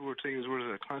lot of people were taking his words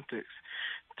out of context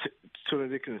so that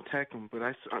they can attack him, but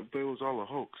it was all a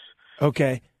hoax.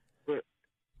 Okay. But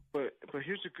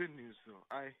here's the good news though.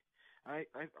 I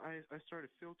started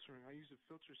filtering. I use a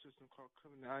filter system called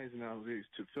Covenant Eyes nowadays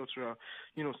to filter out,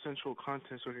 sensual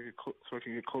content so I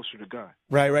can get closer to God.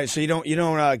 Right. So you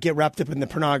don't get wrapped up in the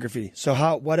pornography. So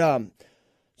hold on,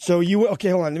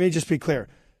 let me just be clear.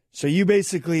 So you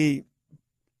basically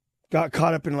got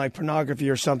caught up in like pornography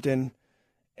or something,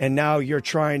 and now you're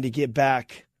trying to get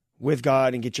back with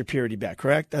God and get your purity back,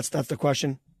 correct? That's the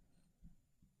question?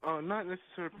 Not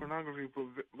necessarily pornography,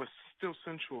 but still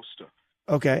sensual stuff.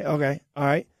 Okay. All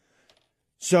right.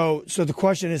 So the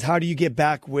question is, how do you get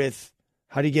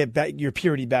your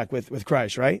purity back with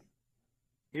Christ, right?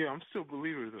 Yeah, I'm still a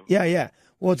believer though. Yeah.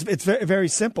 Well, it's very, very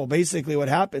simple. Basically what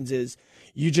happens is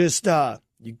you just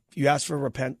you ask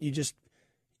for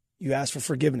you ask for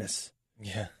forgiveness.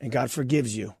 Yeah. And God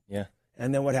forgives you. Yeah.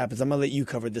 And then what happens? I'm going to let you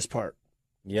cover this part.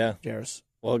 Yeah. Jairus.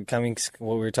 Well, what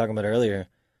we were talking about earlier,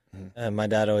 my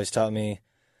dad always taught me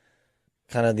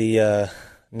kind of the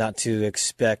not to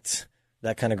expect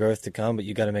that kind of growth to come, but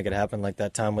you got to make it happen. Like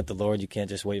that time with the Lord, you can't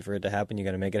just wait for it to happen. You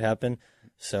got to make it happen.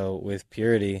 So with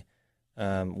purity,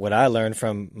 what I learned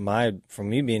from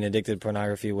me being addicted to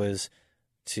pornography was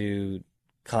to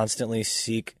constantly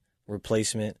seek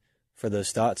replacement for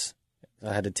those thoughts.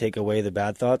 I had to take away the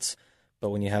bad thoughts. But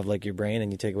when you have like your brain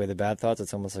and you take away the bad thoughts,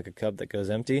 it's almost like a cup that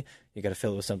goes empty. You got to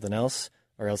fill it with something else,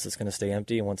 or else it's going to stay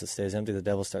empty. And once it stays empty, the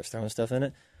devil starts throwing stuff in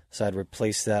it. So I'd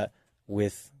replace that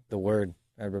with the word.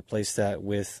 I'd replace that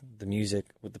with the music,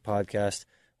 with the podcast,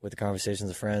 with the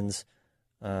conversations of friends,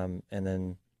 and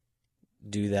then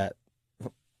do that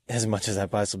as much as I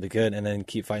possibly could, and then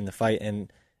keep fighting the fight.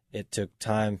 And it took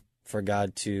time for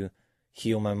God to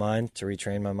heal my mind, to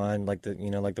retrain my mind, like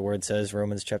the word says,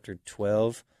 Romans chapter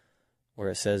 12. Where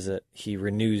it says that he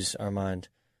renews our mind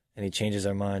and he changes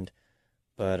our mind.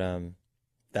 But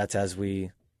that's as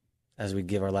we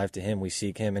give our life to him, we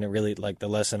seek him. And it really, like the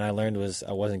lesson I learned was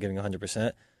I wasn't giving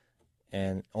 100%.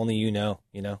 And only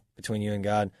between you and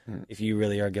God, if you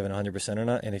really are giving 100% or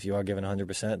not. And if you are giving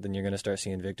 100%, then you're going to start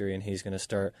seeing victory, and he's going to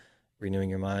start renewing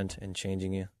your mind and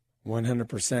changing you.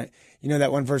 100%.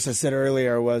 That one verse I said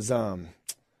earlier was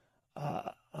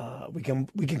we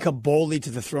can come boldly to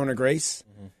the throne of grace.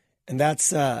 Mm-hmm. And that's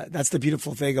the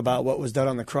beautiful thing about what was done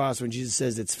on the cross when Jesus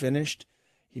says it's finished.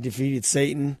 He defeated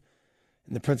Satan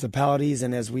and the principalities,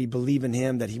 and as we believe in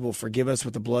him, that he will forgive us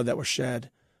with the blood that was shed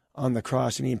on the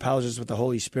cross, and he empowers us with the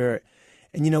Holy Spirit.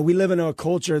 And, we live in a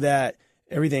culture that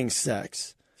everything's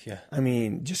sex. Yeah. I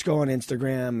mean, just go on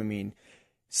Instagram. I mean,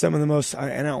 some of the most,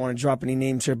 and I don't want to drop any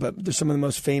names here, but there's some of the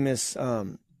most famous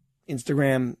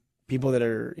Instagram people that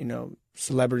are,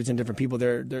 celebrities and different people.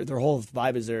 Their whole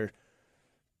vibe is they're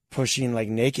pushing like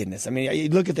nakedness. I mean, you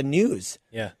look at the news.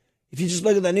 Yeah. If you just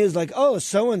look at the news, like, oh,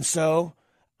 so and so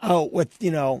out with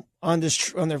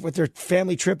with their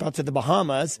family trip out to the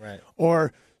Bahamas, right.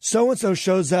 Or so and so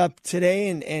shows up today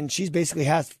and she's basically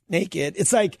half naked.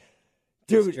 It's like,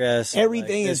 dude,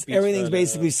 everything's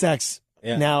basically sex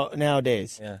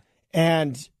nowadays. Yeah.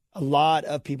 And a lot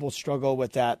of people struggle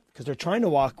with that because they're trying to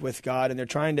walk with God and they're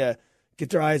trying to get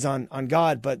their eyes on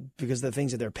God, but because of the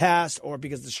things of their past or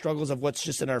because of the struggles of what's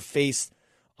just in our face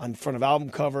on front of album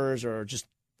covers or just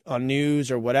on news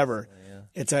or whatever,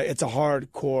 it's a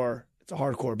hardcore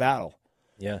battle.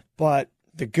 Yeah. But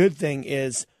the good thing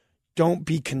is, don't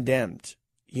be condemned.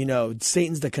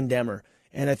 Satan's the condemner,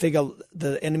 and I think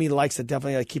the enemy likes to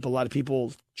definitely keep a lot of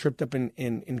people tripped up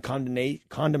in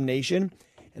condemnation,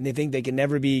 and they think they can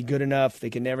never be good enough, they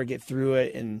can never get through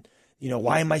it, and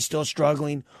why am I still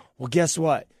struggling? Well, guess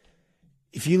what?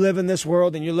 If you live in this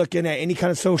world and you're looking at any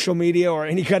kind of social media or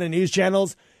any kind of news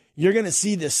channels, you're going to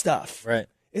see this stuff. Right.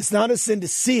 It's not a sin to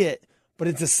see it, but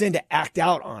it's a sin to act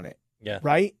out on it. Yeah.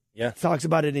 Right? Yeah. It talks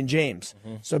about it in James.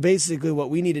 Mm-hmm. So basically what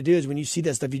we need to do is when you see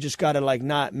that stuff, you just got to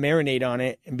not marinate on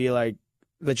it and be like,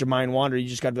 let your mind wander. You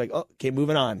just got to be like, oh, okay,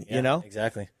 moving on,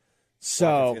 Exactly. So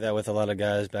I can do that with a lot of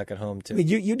guys back at home too. I mean,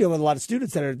 you deal with a lot of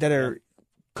students that are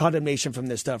condemnation from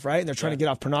this stuff, right? And they're trying to get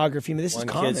off pornography. I mean, this is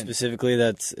common. One kid specifically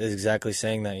that's exactly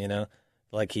saying that,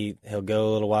 like he'll go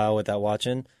a little while without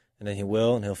watching, and then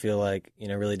he'll feel like,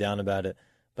 really down about it.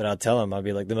 But I'll tell him, I'll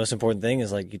be like, the most important thing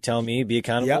is you tell me, be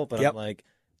accountable, but I'm like,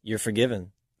 you're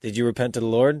forgiven. Did you repent to the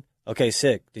Lord? Okay,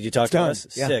 sick. Did you talk to us?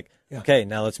 Yeah. Sick. Yeah. Okay,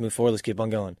 now let's move forward. Let's keep on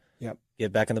going. Yep.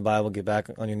 Get back in the Bible, get back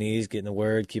on your knees, get in the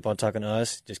Word, keep on talking to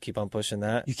us, just keep on pushing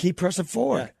that. You keep pressing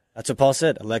forward. That's what Paul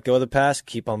said. Let go of the past,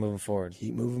 keep on moving forward.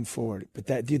 Keep moving forward. But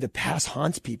the past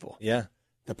haunts people. Yeah.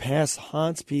 The past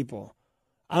haunts people.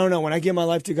 I don't know. When I give my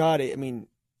life to God,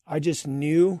 I just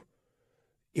knew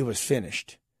it was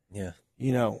finished. Yeah.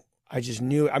 I just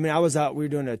knew. I was out. We were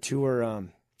doing a tour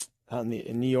out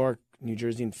in New York, New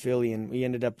Jersey, and Philly, and we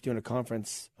ended up doing a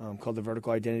conference called the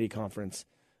Vertical Identity Conference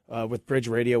with Bridge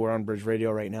Radio. We're on Bridge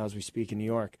Radio right now as we speak in New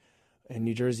York and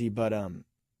New Jersey. But a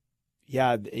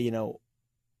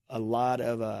lot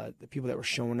of the people that were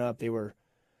showing up, they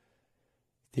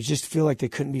just feel like they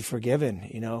couldn't be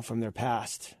forgiven, from their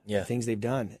past, the things they've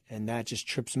done. And that just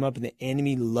trips them up. And the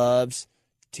enemy loves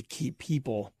to keep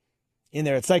people in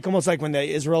there. It's almost like when the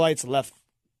Israelites left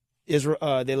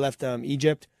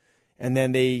Egypt, and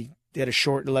then they had a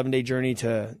short 11-day journey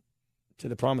to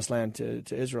the promised land, to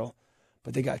Israel,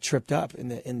 but they got tripped up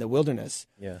in the wilderness.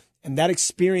 Yeah. And that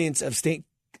experience of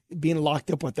being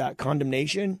locked up with that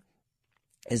condemnation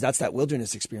that's that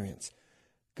wilderness experience.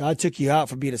 God took you out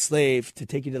from being a slave to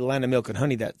take you to the land of milk and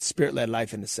honey, that spirit-led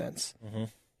life in a sense.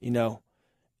 Mm-hmm.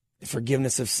 The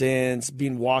forgiveness of sins,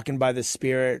 being walking by the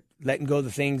Spirit, letting go of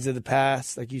the things of the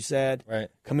past, like you said. Right.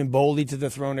 Coming boldly to the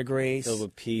throne of grace. Filled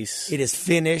with peace. It is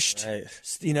finished. Right.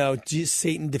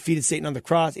 Satan defeated Satan on the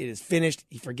cross. It is finished.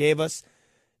 He forgave us.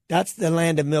 That's the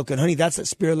land of milk and honey. That's the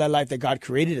spirit-led life that God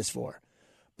created us for.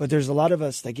 But there's a lot of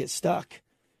us that get stuck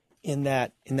in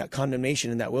that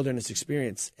condemnation, in that wilderness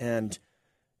experience. And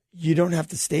you don't have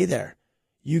to stay there.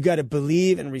 You got to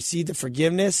believe and receive the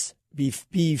forgiveness, be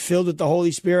filled with the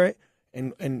Holy Spirit,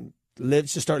 and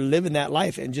start living that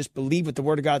life and just believe what the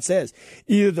Word of God says.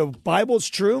 Either the Bible's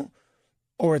true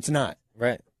or it's not.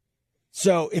 Right.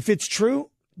 So if it's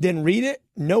true, then read it,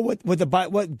 know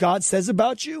what God says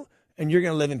about you, and you're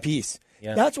going to live in peace.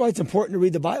 Yeah. That's why it's important to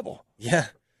read the Bible. Yeah.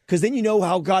 Because then you know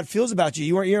how God feels about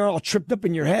you. You're all tripped up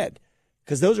in your head,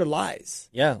 because those are lies.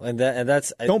 Yeah, and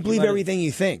that's don't believe everything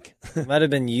you think. It might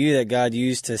have been you that God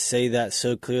used to say that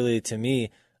so clearly to me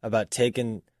about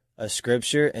taking a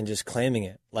scripture and just claiming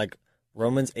it. Like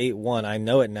Romans 8:1, I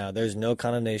know it now. There's no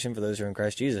condemnation for those who are in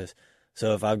Christ Jesus.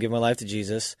 So if I'll give my life to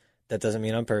Jesus, that doesn't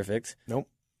mean I'm perfect. Nope.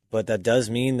 But that does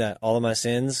mean that all of my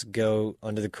sins go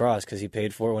under the cross because he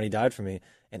paid for it when he died for me.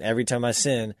 And every time I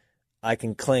sin, I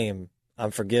can claim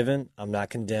I'm forgiven, I'm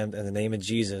not condemned in the name of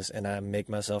Jesus, and I make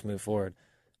myself move forward.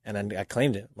 And I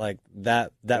claimed it, like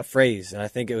that phrase. And I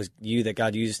think it was you that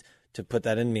God used to put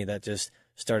that in me that just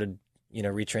started,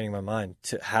 retraining my mind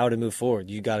to how to move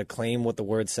forward. You got to claim what the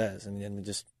Word says and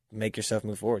just make yourself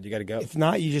move forward. You got to go. If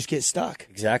not, you just get stuck.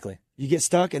 Exactly. You get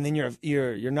stuck, and then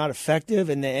you're not effective,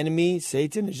 and the enemy,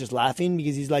 Satan, is just laughing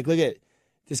because he's like, look at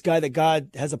this guy that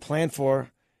God has a plan for.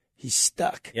 He's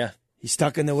stuck. Yeah. He's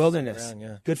stuck in the wilderness. Around,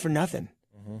 yeah. Good for nothing.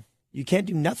 Mm-hmm. You can't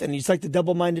do nothing. It's like the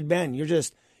double-minded man. You're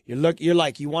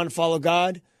like, you want to follow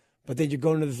God, but then you're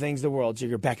going to the things of the world. So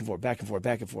you're back and forth, back and forth,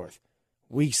 back and forth.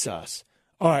 Weak sauce.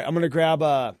 All right, I'm going to grab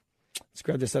let's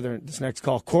grab this next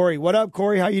call. Corey, what up,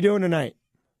 Corey? How you doing tonight?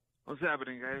 What's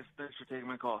happening, guys? Thanks for taking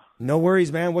my call. No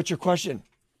worries, man. What's your question?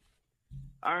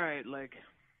 All right, I'm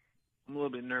a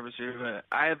little bit nervous here, but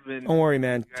I have been... Don't worry,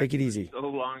 man. Take it easy. So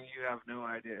long, you have no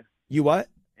idea. You what?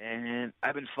 And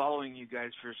I've been following you guys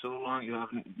for so long, you have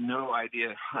no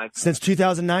idea. Since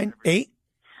 2009? 8?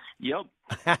 Yep.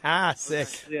 Sick.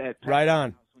 Yeah, right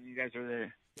on. When you guys were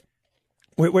there.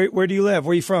 Where do you live?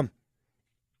 Where are you from?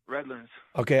 Redlands.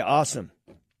 Okay, awesome.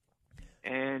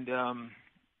 And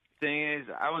thing is,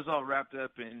 I was all wrapped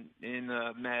up in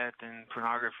meth and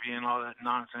pornography and all that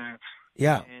nonsense.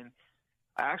 Yeah. And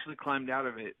I actually climbed out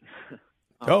of it.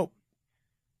 Dope.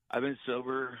 I've been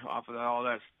sober off of all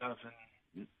that stuff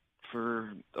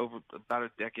for over about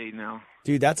a decade now.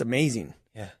 Dude, that's amazing.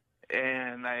 Yeah.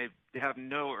 And I have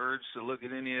no urge to look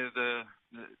at any of the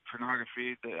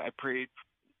pornography. That I prayed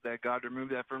that God remove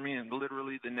that from me, and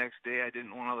literally the next day I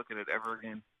didn't want to look at it ever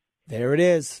again. There it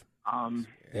is.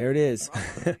 There it is.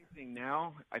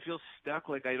 Now I feel stuck,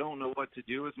 like I don't know what to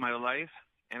do with my life.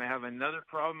 And I have another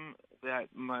problem that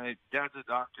my dad's a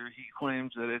doctor. He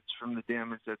claims that it's from the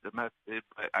damage that the meth did,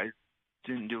 but I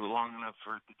didn't do it long enough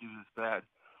for it to do this bad.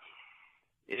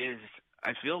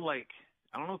 I feel like,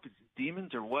 I don't know if it's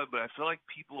demons or what, but I feel like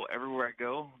people everywhere I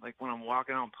go, like when I'm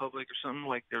walking out in public or something,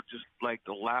 like they're just like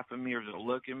they'll laugh at me or they'll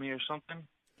look at me or something.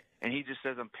 And he just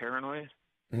says I'm paranoid.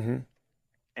 Mm-hmm.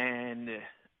 And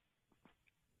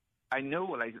I know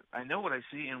what I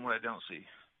see and what I don't see.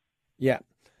 Yeah.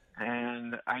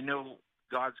 And I know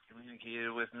God's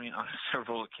communicated with me on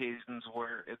several occasions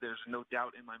where there's no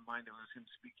doubt in my mind it was him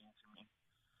speaking to me.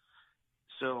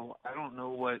 So I don't know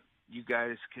what you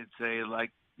guys could say,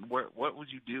 like, what would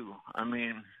you do? I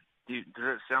mean, does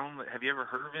it sound like, have you ever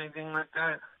heard of anything like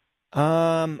that?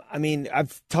 I mean,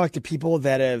 I've talked to people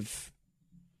that have,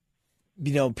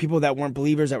 people that weren't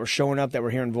believers that were showing up, that were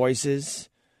hearing voices,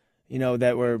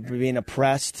 that were being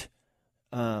oppressed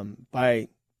by,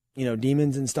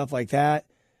 demons and stuff like that.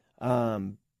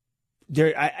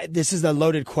 This is a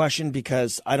loaded question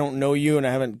because I don't know you and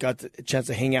I haven't got the chance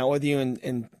to hang out with you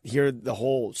and hear the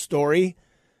whole story.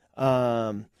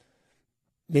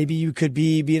 Maybe you could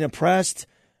be being oppressed.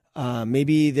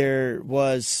 Maybe there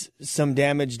was some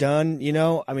damage done,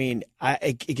 I mean,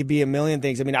 it could be a million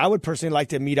things. I mean, I would personally like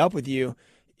to meet up with you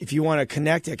if you want to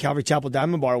connect at Calvary Chapel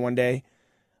Diamond Bar one day.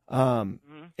 And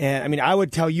I mean, I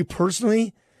would tell you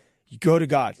personally, you go to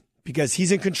God because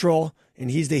he's in control and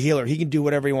he's the healer. He can do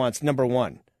whatever he wants, number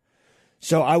one.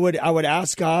 So I would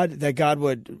ask God that God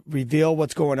would reveal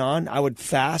what's going on. I would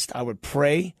fast. I would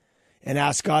pray and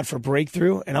ask God for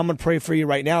breakthrough. And I'm going to pray for you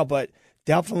right now, but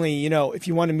definitely, if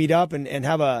you want to meet up and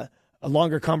have a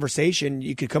longer conversation,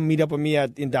 you could come meet up with me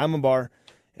in Diamond Bar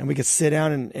and we could sit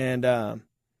down and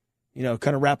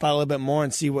kind of wrap out a little bit more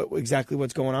and see exactly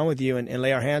what's going on with you and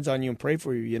lay our hands on you and pray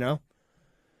for you, Yeah,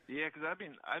 because I've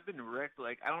been wrecked.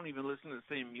 Like, I don't even listen to the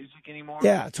same music anymore.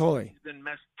 Yeah, totally.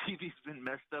 TV's been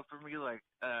messed up for me. Like,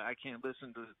 I can't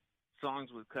listen to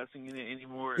songs with cussing in it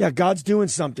anymore. Yeah, God's doing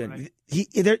something.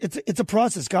 It's a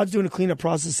process. God's doing a cleanup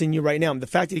process in you right now. The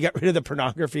fact that you got rid of the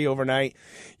pornography overnight,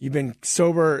 you've been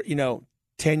sober, 10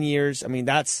 years. I mean,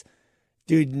 that's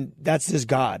just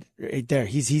God right there.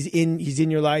 He's in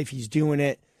your life. He's doing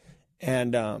it.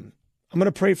 And I'm going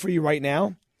to pray for you right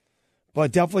now.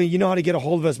 But definitely, you know how to get a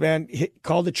hold of us, man.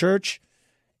 Call the church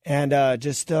and or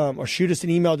shoot us an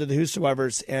email to the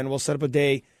Whosoevers, and we'll set up a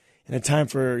day and a time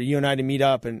for you and I to meet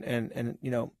up and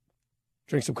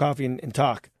drink some coffee and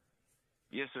talk.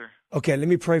 Yes, sir. Okay, let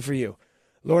me pray for you.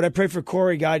 Lord, I pray for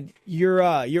Corey. God, you're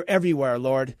everywhere,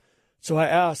 Lord. So I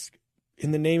ask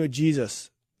in the name of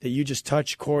Jesus that you just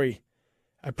touch Corey.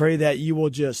 I pray that you will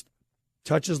just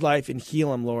touch his life and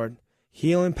heal him, Lord.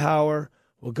 Healing power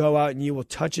will go out and you will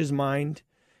touch his mind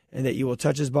and that you will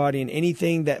touch his body, and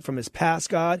anything that from his past,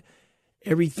 God,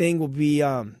 everything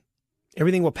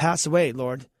will pass away,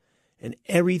 Lord. And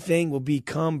everything will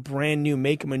become brand new.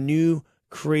 Make him a new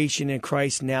creation in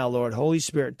Christ now, Lord. Holy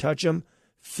Spirit, touch him,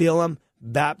 fill him,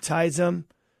 baptize him,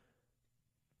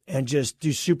 and just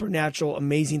do supernatural,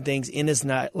 amazing things in his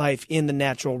life, in the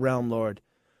natural realm, Lord.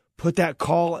 Put that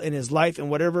call in his life,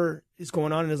 and whatever is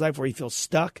going on in his life where he feels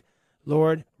stuck,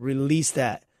 Lord, release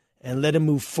that and let him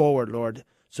move forward, Lord,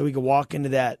 so he can walk into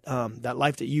that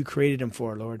life that you created him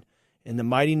for, Lord. In the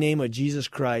mighty name of Jesus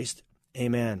Christ,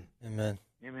 amen. Amen.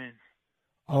 Amen.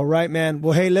 All right, man.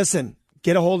 Well, hey, listen,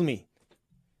 get a hold of me.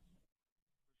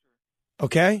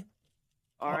 Okay?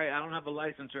 All right. I don't have a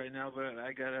license right now, but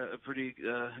I got a pretty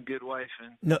good wife.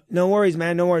 And No worries,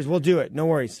 man. No worries. We'll do it. No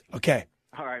worries. Okay.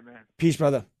 All right, man. Peace,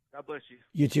 brother. God bless you.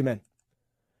 You too, man.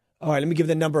 All right, let me give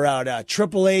the number out.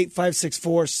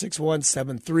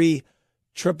 888-564-6173.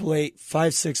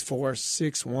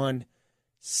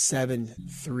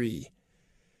 888-564-6173.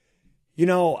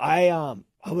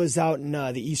 I was out in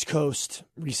the East Coast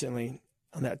recently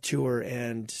on that tour,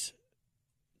 and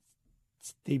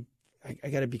I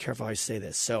got to be careful how I say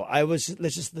this. So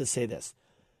let's just say this.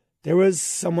 There was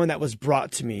someone that was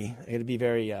brought to me. I got to be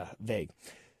very vague.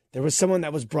 There was someone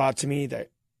that was brought to me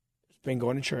that has been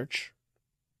going to church,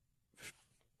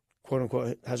 quote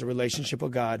unquote, has a relationship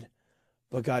with God,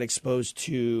 but got exposed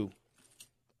to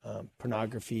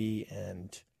pornography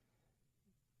and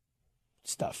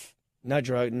stuff. No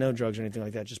drugs or anything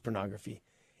like that, just pornography.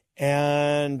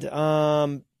 And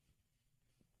the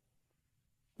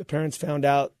parents found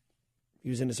out he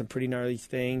was into some pretty gnarly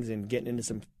things and getting into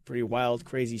some pretty wild,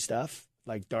 crazy stuff,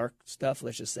 like dark stuff,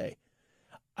 let's just say.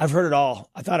 I've heard it all.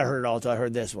 I thought I heard it all until I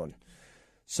heard this one.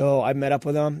 So I met up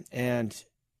with him, and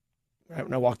right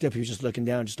when I walked up, he was just looking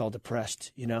down, just all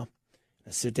depressed, I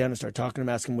sit down and start talking to him,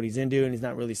 asking him what he's into, and he's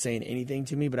not really saying anything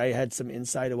to me, but I had some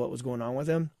insight of what was going on with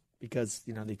him because,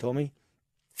 they told me.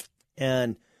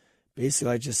 And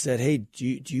basically I just said, hey, do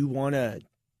you want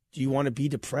to be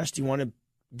depressed? Do you want to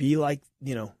be like, do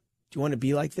you want to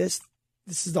be like this?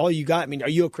 This is all you got. I mean, are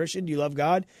you a Christian? Do you love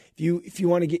God? If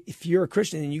you're a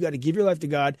Christian, then you got to give your life to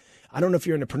God. I don't know if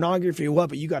you're into pornography or what,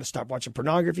 but you got to stop watching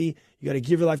pornography. You got to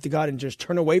give your life to God and just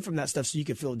turn away from that stuff so you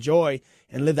can feel joy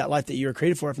and live that life that you were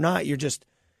created for. If not,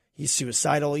 he's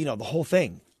suicidal, the whole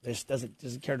thing. Just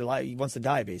doesn't care to lie. He wants to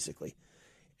die, basically.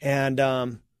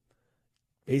 And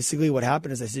basically what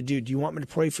happened is I said, dude, do you want me to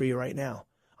pray for you right now?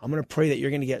 I'm going to pray that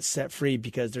you're going to get set free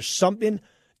because there's something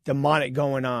demonic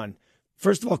going on.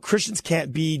 First of all, Christians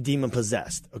can't be demon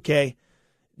possessed. Okay.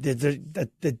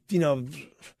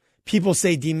 people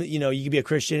say demon, you could be a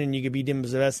Christian and you could be demon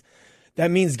possessed.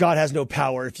 That means God has no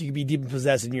power if you could be demon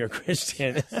possessed and you're a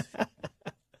Christian.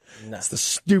 That's the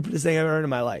stupidest thing I've ever heard in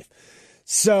my life.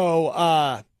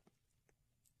 So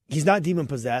he's not demon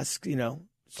possessed,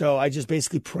 So I just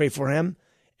basically pray for him.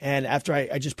 And after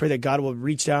I just pray that God will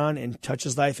reach down and touch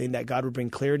his life and that God would bring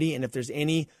clarity. And if there's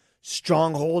any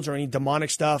strongholds or any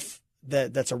demonic stuff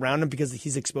that's around him, because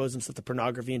he's exposed himself to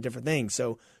pornography and different things.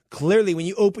 So clearly when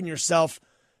you open yourself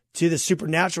to the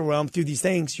supernatural realm through these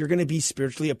things, you're going to be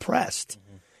spiritually oppressed.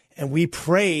 Mm-hmm. And we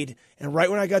prayed. And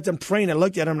right when I got done praying, I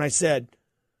looked at him and I said,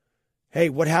 hey,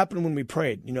 what happened when we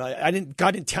prayed?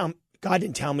 God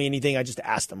didn't tell me anything. I just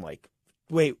asked him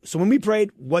wait, so when we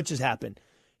prayed, what just happened?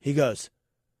 He goes,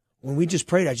 when we just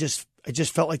prayed, I just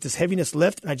felt like this heaviness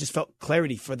lift and I just felt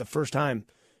clarity for the first time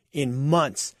in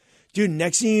months. Dude,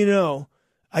 next thing you know,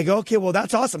 I go, okay, well,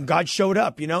 that's awesome. God showed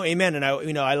up, amen. And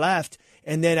I left.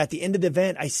 And then at the end of the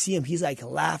event, I see him. He's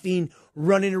laughing,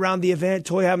 running around the event,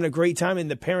 totally having a great time.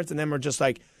 And the parents and them are just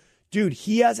like, dude,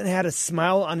 he hasn't had a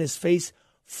smile on his face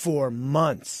for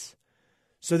months.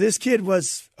 So this kid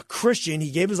was a Christian.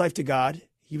 He gave his life to God.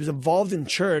 He was involved in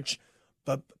church,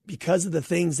 but because of the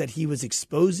things that he was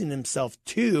exposing himself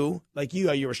to, like you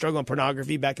were struggling with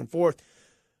pornography back and forth,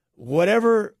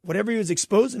 whatever he was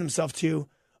exposing himself to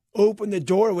opened the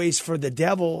doorways for the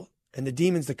devil and the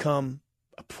demons to come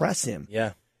oppress him.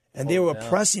 Yeah. And they were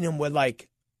oppressing him with like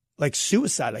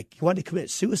suicide. Like he wanted to commit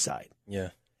suicide. Yeah.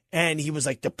 And he was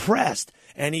depressed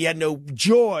and he had no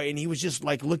joy and he was just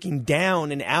looking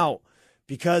down and out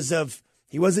because of,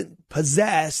 he wasn't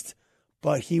possessed,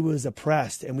 but he was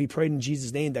oppressed. And we prayed in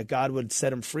Jesus' name that God would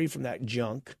set him free from that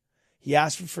junk. He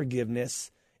asked for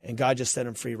forgiveness and God just set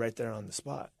him free right there on the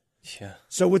spot. Yeah.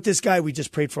 So with this guy we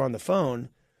just prayed for on the phone,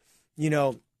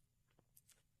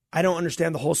 I don't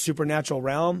understand the whole supernatural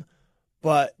realm,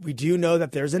 but we do know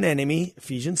that there's an enemy,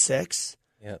 Ephesians 6.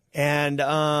 Yep.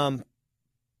 And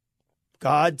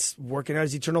God's working out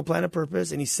his eternal plan of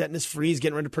purpose, and he's setting us free. He's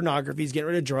getting rid of pornography. He's getting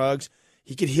rid of drugs.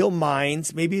 He could heal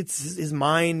minds. Maybe it's his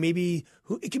mind. Maybe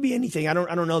it could be anything. I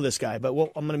don't know this guy, but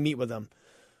I'm going to meet with him.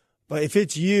 But if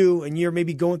it's you and you're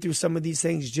maybe going through some of these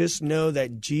things, just know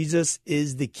that Jesus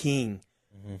is the King.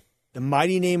 Mm-hmm. The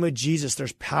mighty name of Jesus.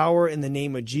 There's power in the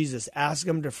name of Jesus. Ask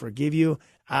him to forgive you.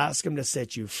 Ask him to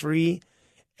set you free.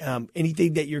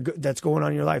 Anything that's going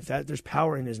on in your life, there's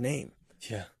power in his name.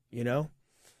 Yeah.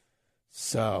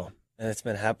 So. And it's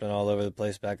been happening all over the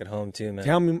place back at home too, man.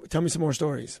 Tell me some more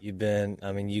stories. You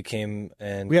came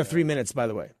and... We have 3 minutes, by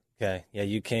the way. Okay. Yeah,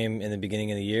 you came in the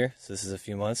beginning of the year, so this is a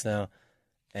few months now.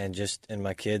 And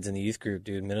my kids in the youth group,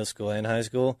 dude, middle school and high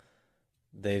school,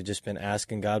 they've just been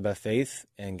asking God by faith,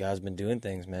 and God's been doing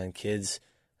things, man. Kids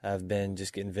have been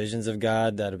just getting visions of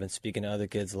God that have been speaking to other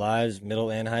kids' lives,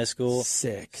 middle and high school.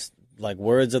 Sick.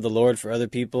 Words of the Lord for other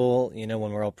people, when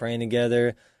we're all praying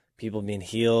together, people being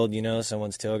healed,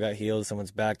 someone's toe got healed,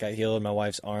 someone's back got healed, my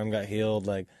wife's arm got healed,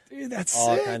 dude, that's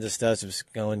all sick. Kinds of stuff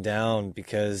just going down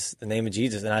because the name of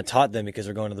Jesus. And I taught them because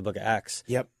we're going to the book of Acts.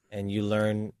 Yep. And you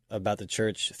learn about the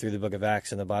church through the book of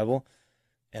Acts in the Bible.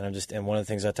 And one of the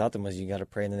things I taught them was you got to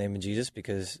pray in the name of Jesus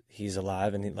because he's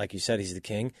alive. And like you said, he's the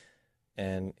King.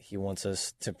 And he wants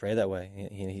us to pray that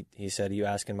way. He said, you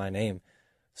ask in my name.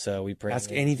 So we pray.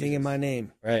 Ask anything in my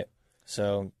name. Right.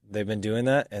 So they've been doing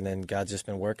that. And then God's just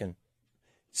been working.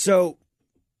 So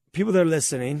people that are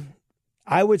listening,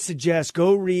 I would suggest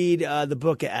go read the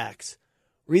book of Acts.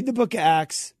 Read the book of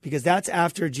Acts because that's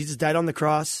after Jesus died on the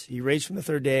cross. He raised from the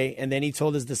third day. And then he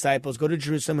told his disciples, go to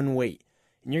Jerusalem and wait.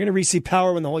 And you're going to receive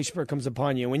power when the Holy Spirit comes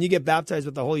upon you. When you get baptized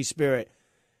with the Holy Spirit,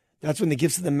 that's when the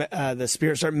gifts of the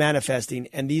Spirit start manifesting.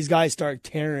 And these guys start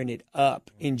tearing it up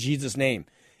in Jesus' name.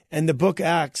 And the book of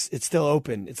Acts, it's still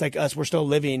open. It's like us. We're still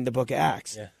living the book of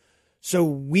Acts. Yeah.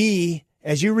 So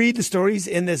as you read the stories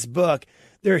in this book,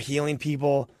 they're healing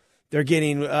people. They're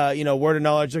getting, word of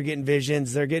knowledge. They're getting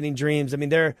visions. They're getting dreams. I mean,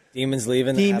 they're demons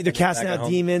leaving. They're casting out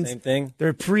demons. Same thing.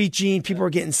 They're preaching. People are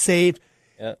getting saved.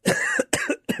 Yeah.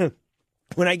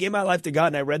 When I gave my life to God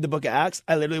and I read the book of Acts,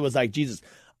 I literally was like, Jesus,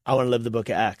 I want to live the book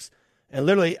of Acts. And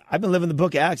literally, I've been living the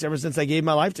book of Acts ever since I gave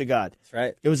my life to God. That's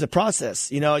right. It was a process.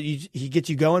 He gets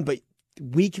you going, but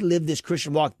we can live this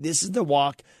Christian walk. This is the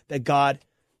walk that God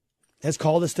has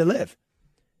called us to live.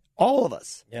 All of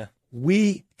us. Yeah.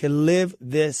 We can live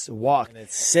this walk. And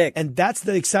it's sick. And that's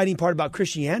the exciting part about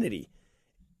Christianity.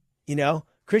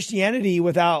 Christianity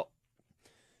without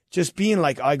just being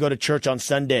like, I go to church on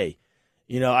Sunday.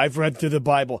 I've read through the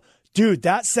Bible. Dude,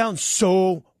 that sounds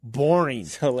so boring.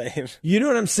 So lame. You know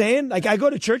what I'm saying? Like, I go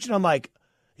to church and I'm like,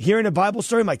 hearing a Bible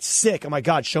story, I'm like, sick. I'm like,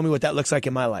 God, show me what that looks like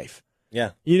in my life.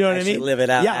 Yeah. You know what I mean? Live it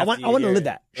out. Yeah, I want to live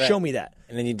that. Right. Show me that.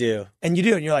 And then you do. And you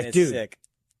do, and you're like, and dude. Sick.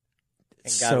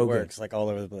 And God so works good. like all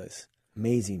over the place.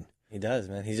 Amazing. He does,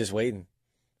 man. He's just waiting.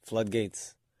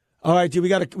 Floodgates. All right, dude, we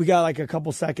got like a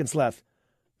couple seconds left.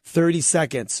 30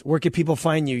 seconds. Where can people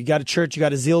find you? You got a church? You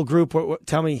got a Zeal group?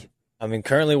 Tell me. I'm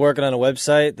currently working on a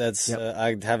website that's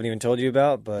I haven't even told you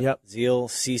about, but Zeal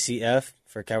CCF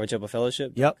for Calvary Chapel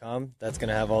Fellowship. That's going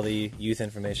to have all the youth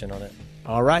information on it.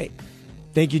 All right.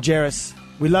 Thank you, Jairus.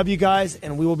 We love you guys,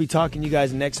 and we will be talking to you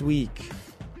guys next week.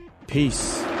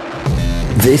 Peace.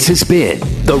 This has been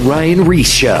The Ryan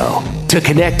Ries Show. To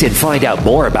connect and find out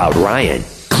more about Ryan,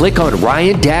 click on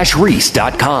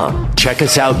ryan-reese.com. Check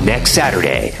us out next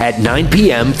Saturday at 9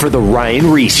 p.m. for The Ryan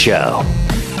Ries Show.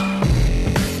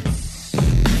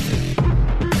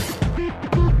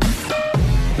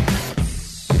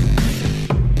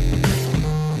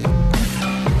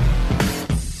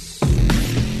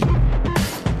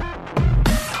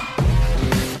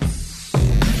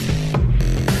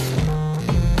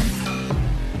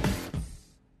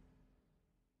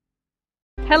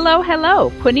 Hello,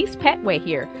 Quinice Petway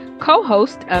here,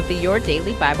 co-host of the Your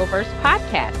Daily Bible Verse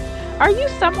podcast. Are you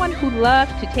someone who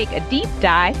loves to take a deep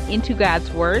dive into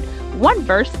God's Word, one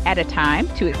verse at a time,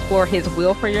 to explore His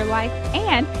will for your life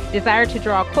and desire to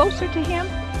draw closer to Him?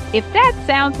 If that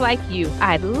sounds like you,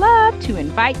 I'd love to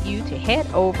invite you to head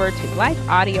over to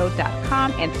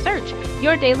lifeaudio.com and search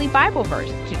Your Daily Bible Verse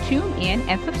to tune in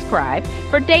and subscribe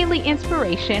for daily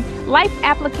inspiration, life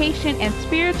application, and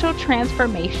spiritual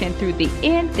transformation through the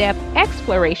in-depth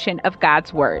exploration of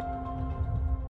God's Word.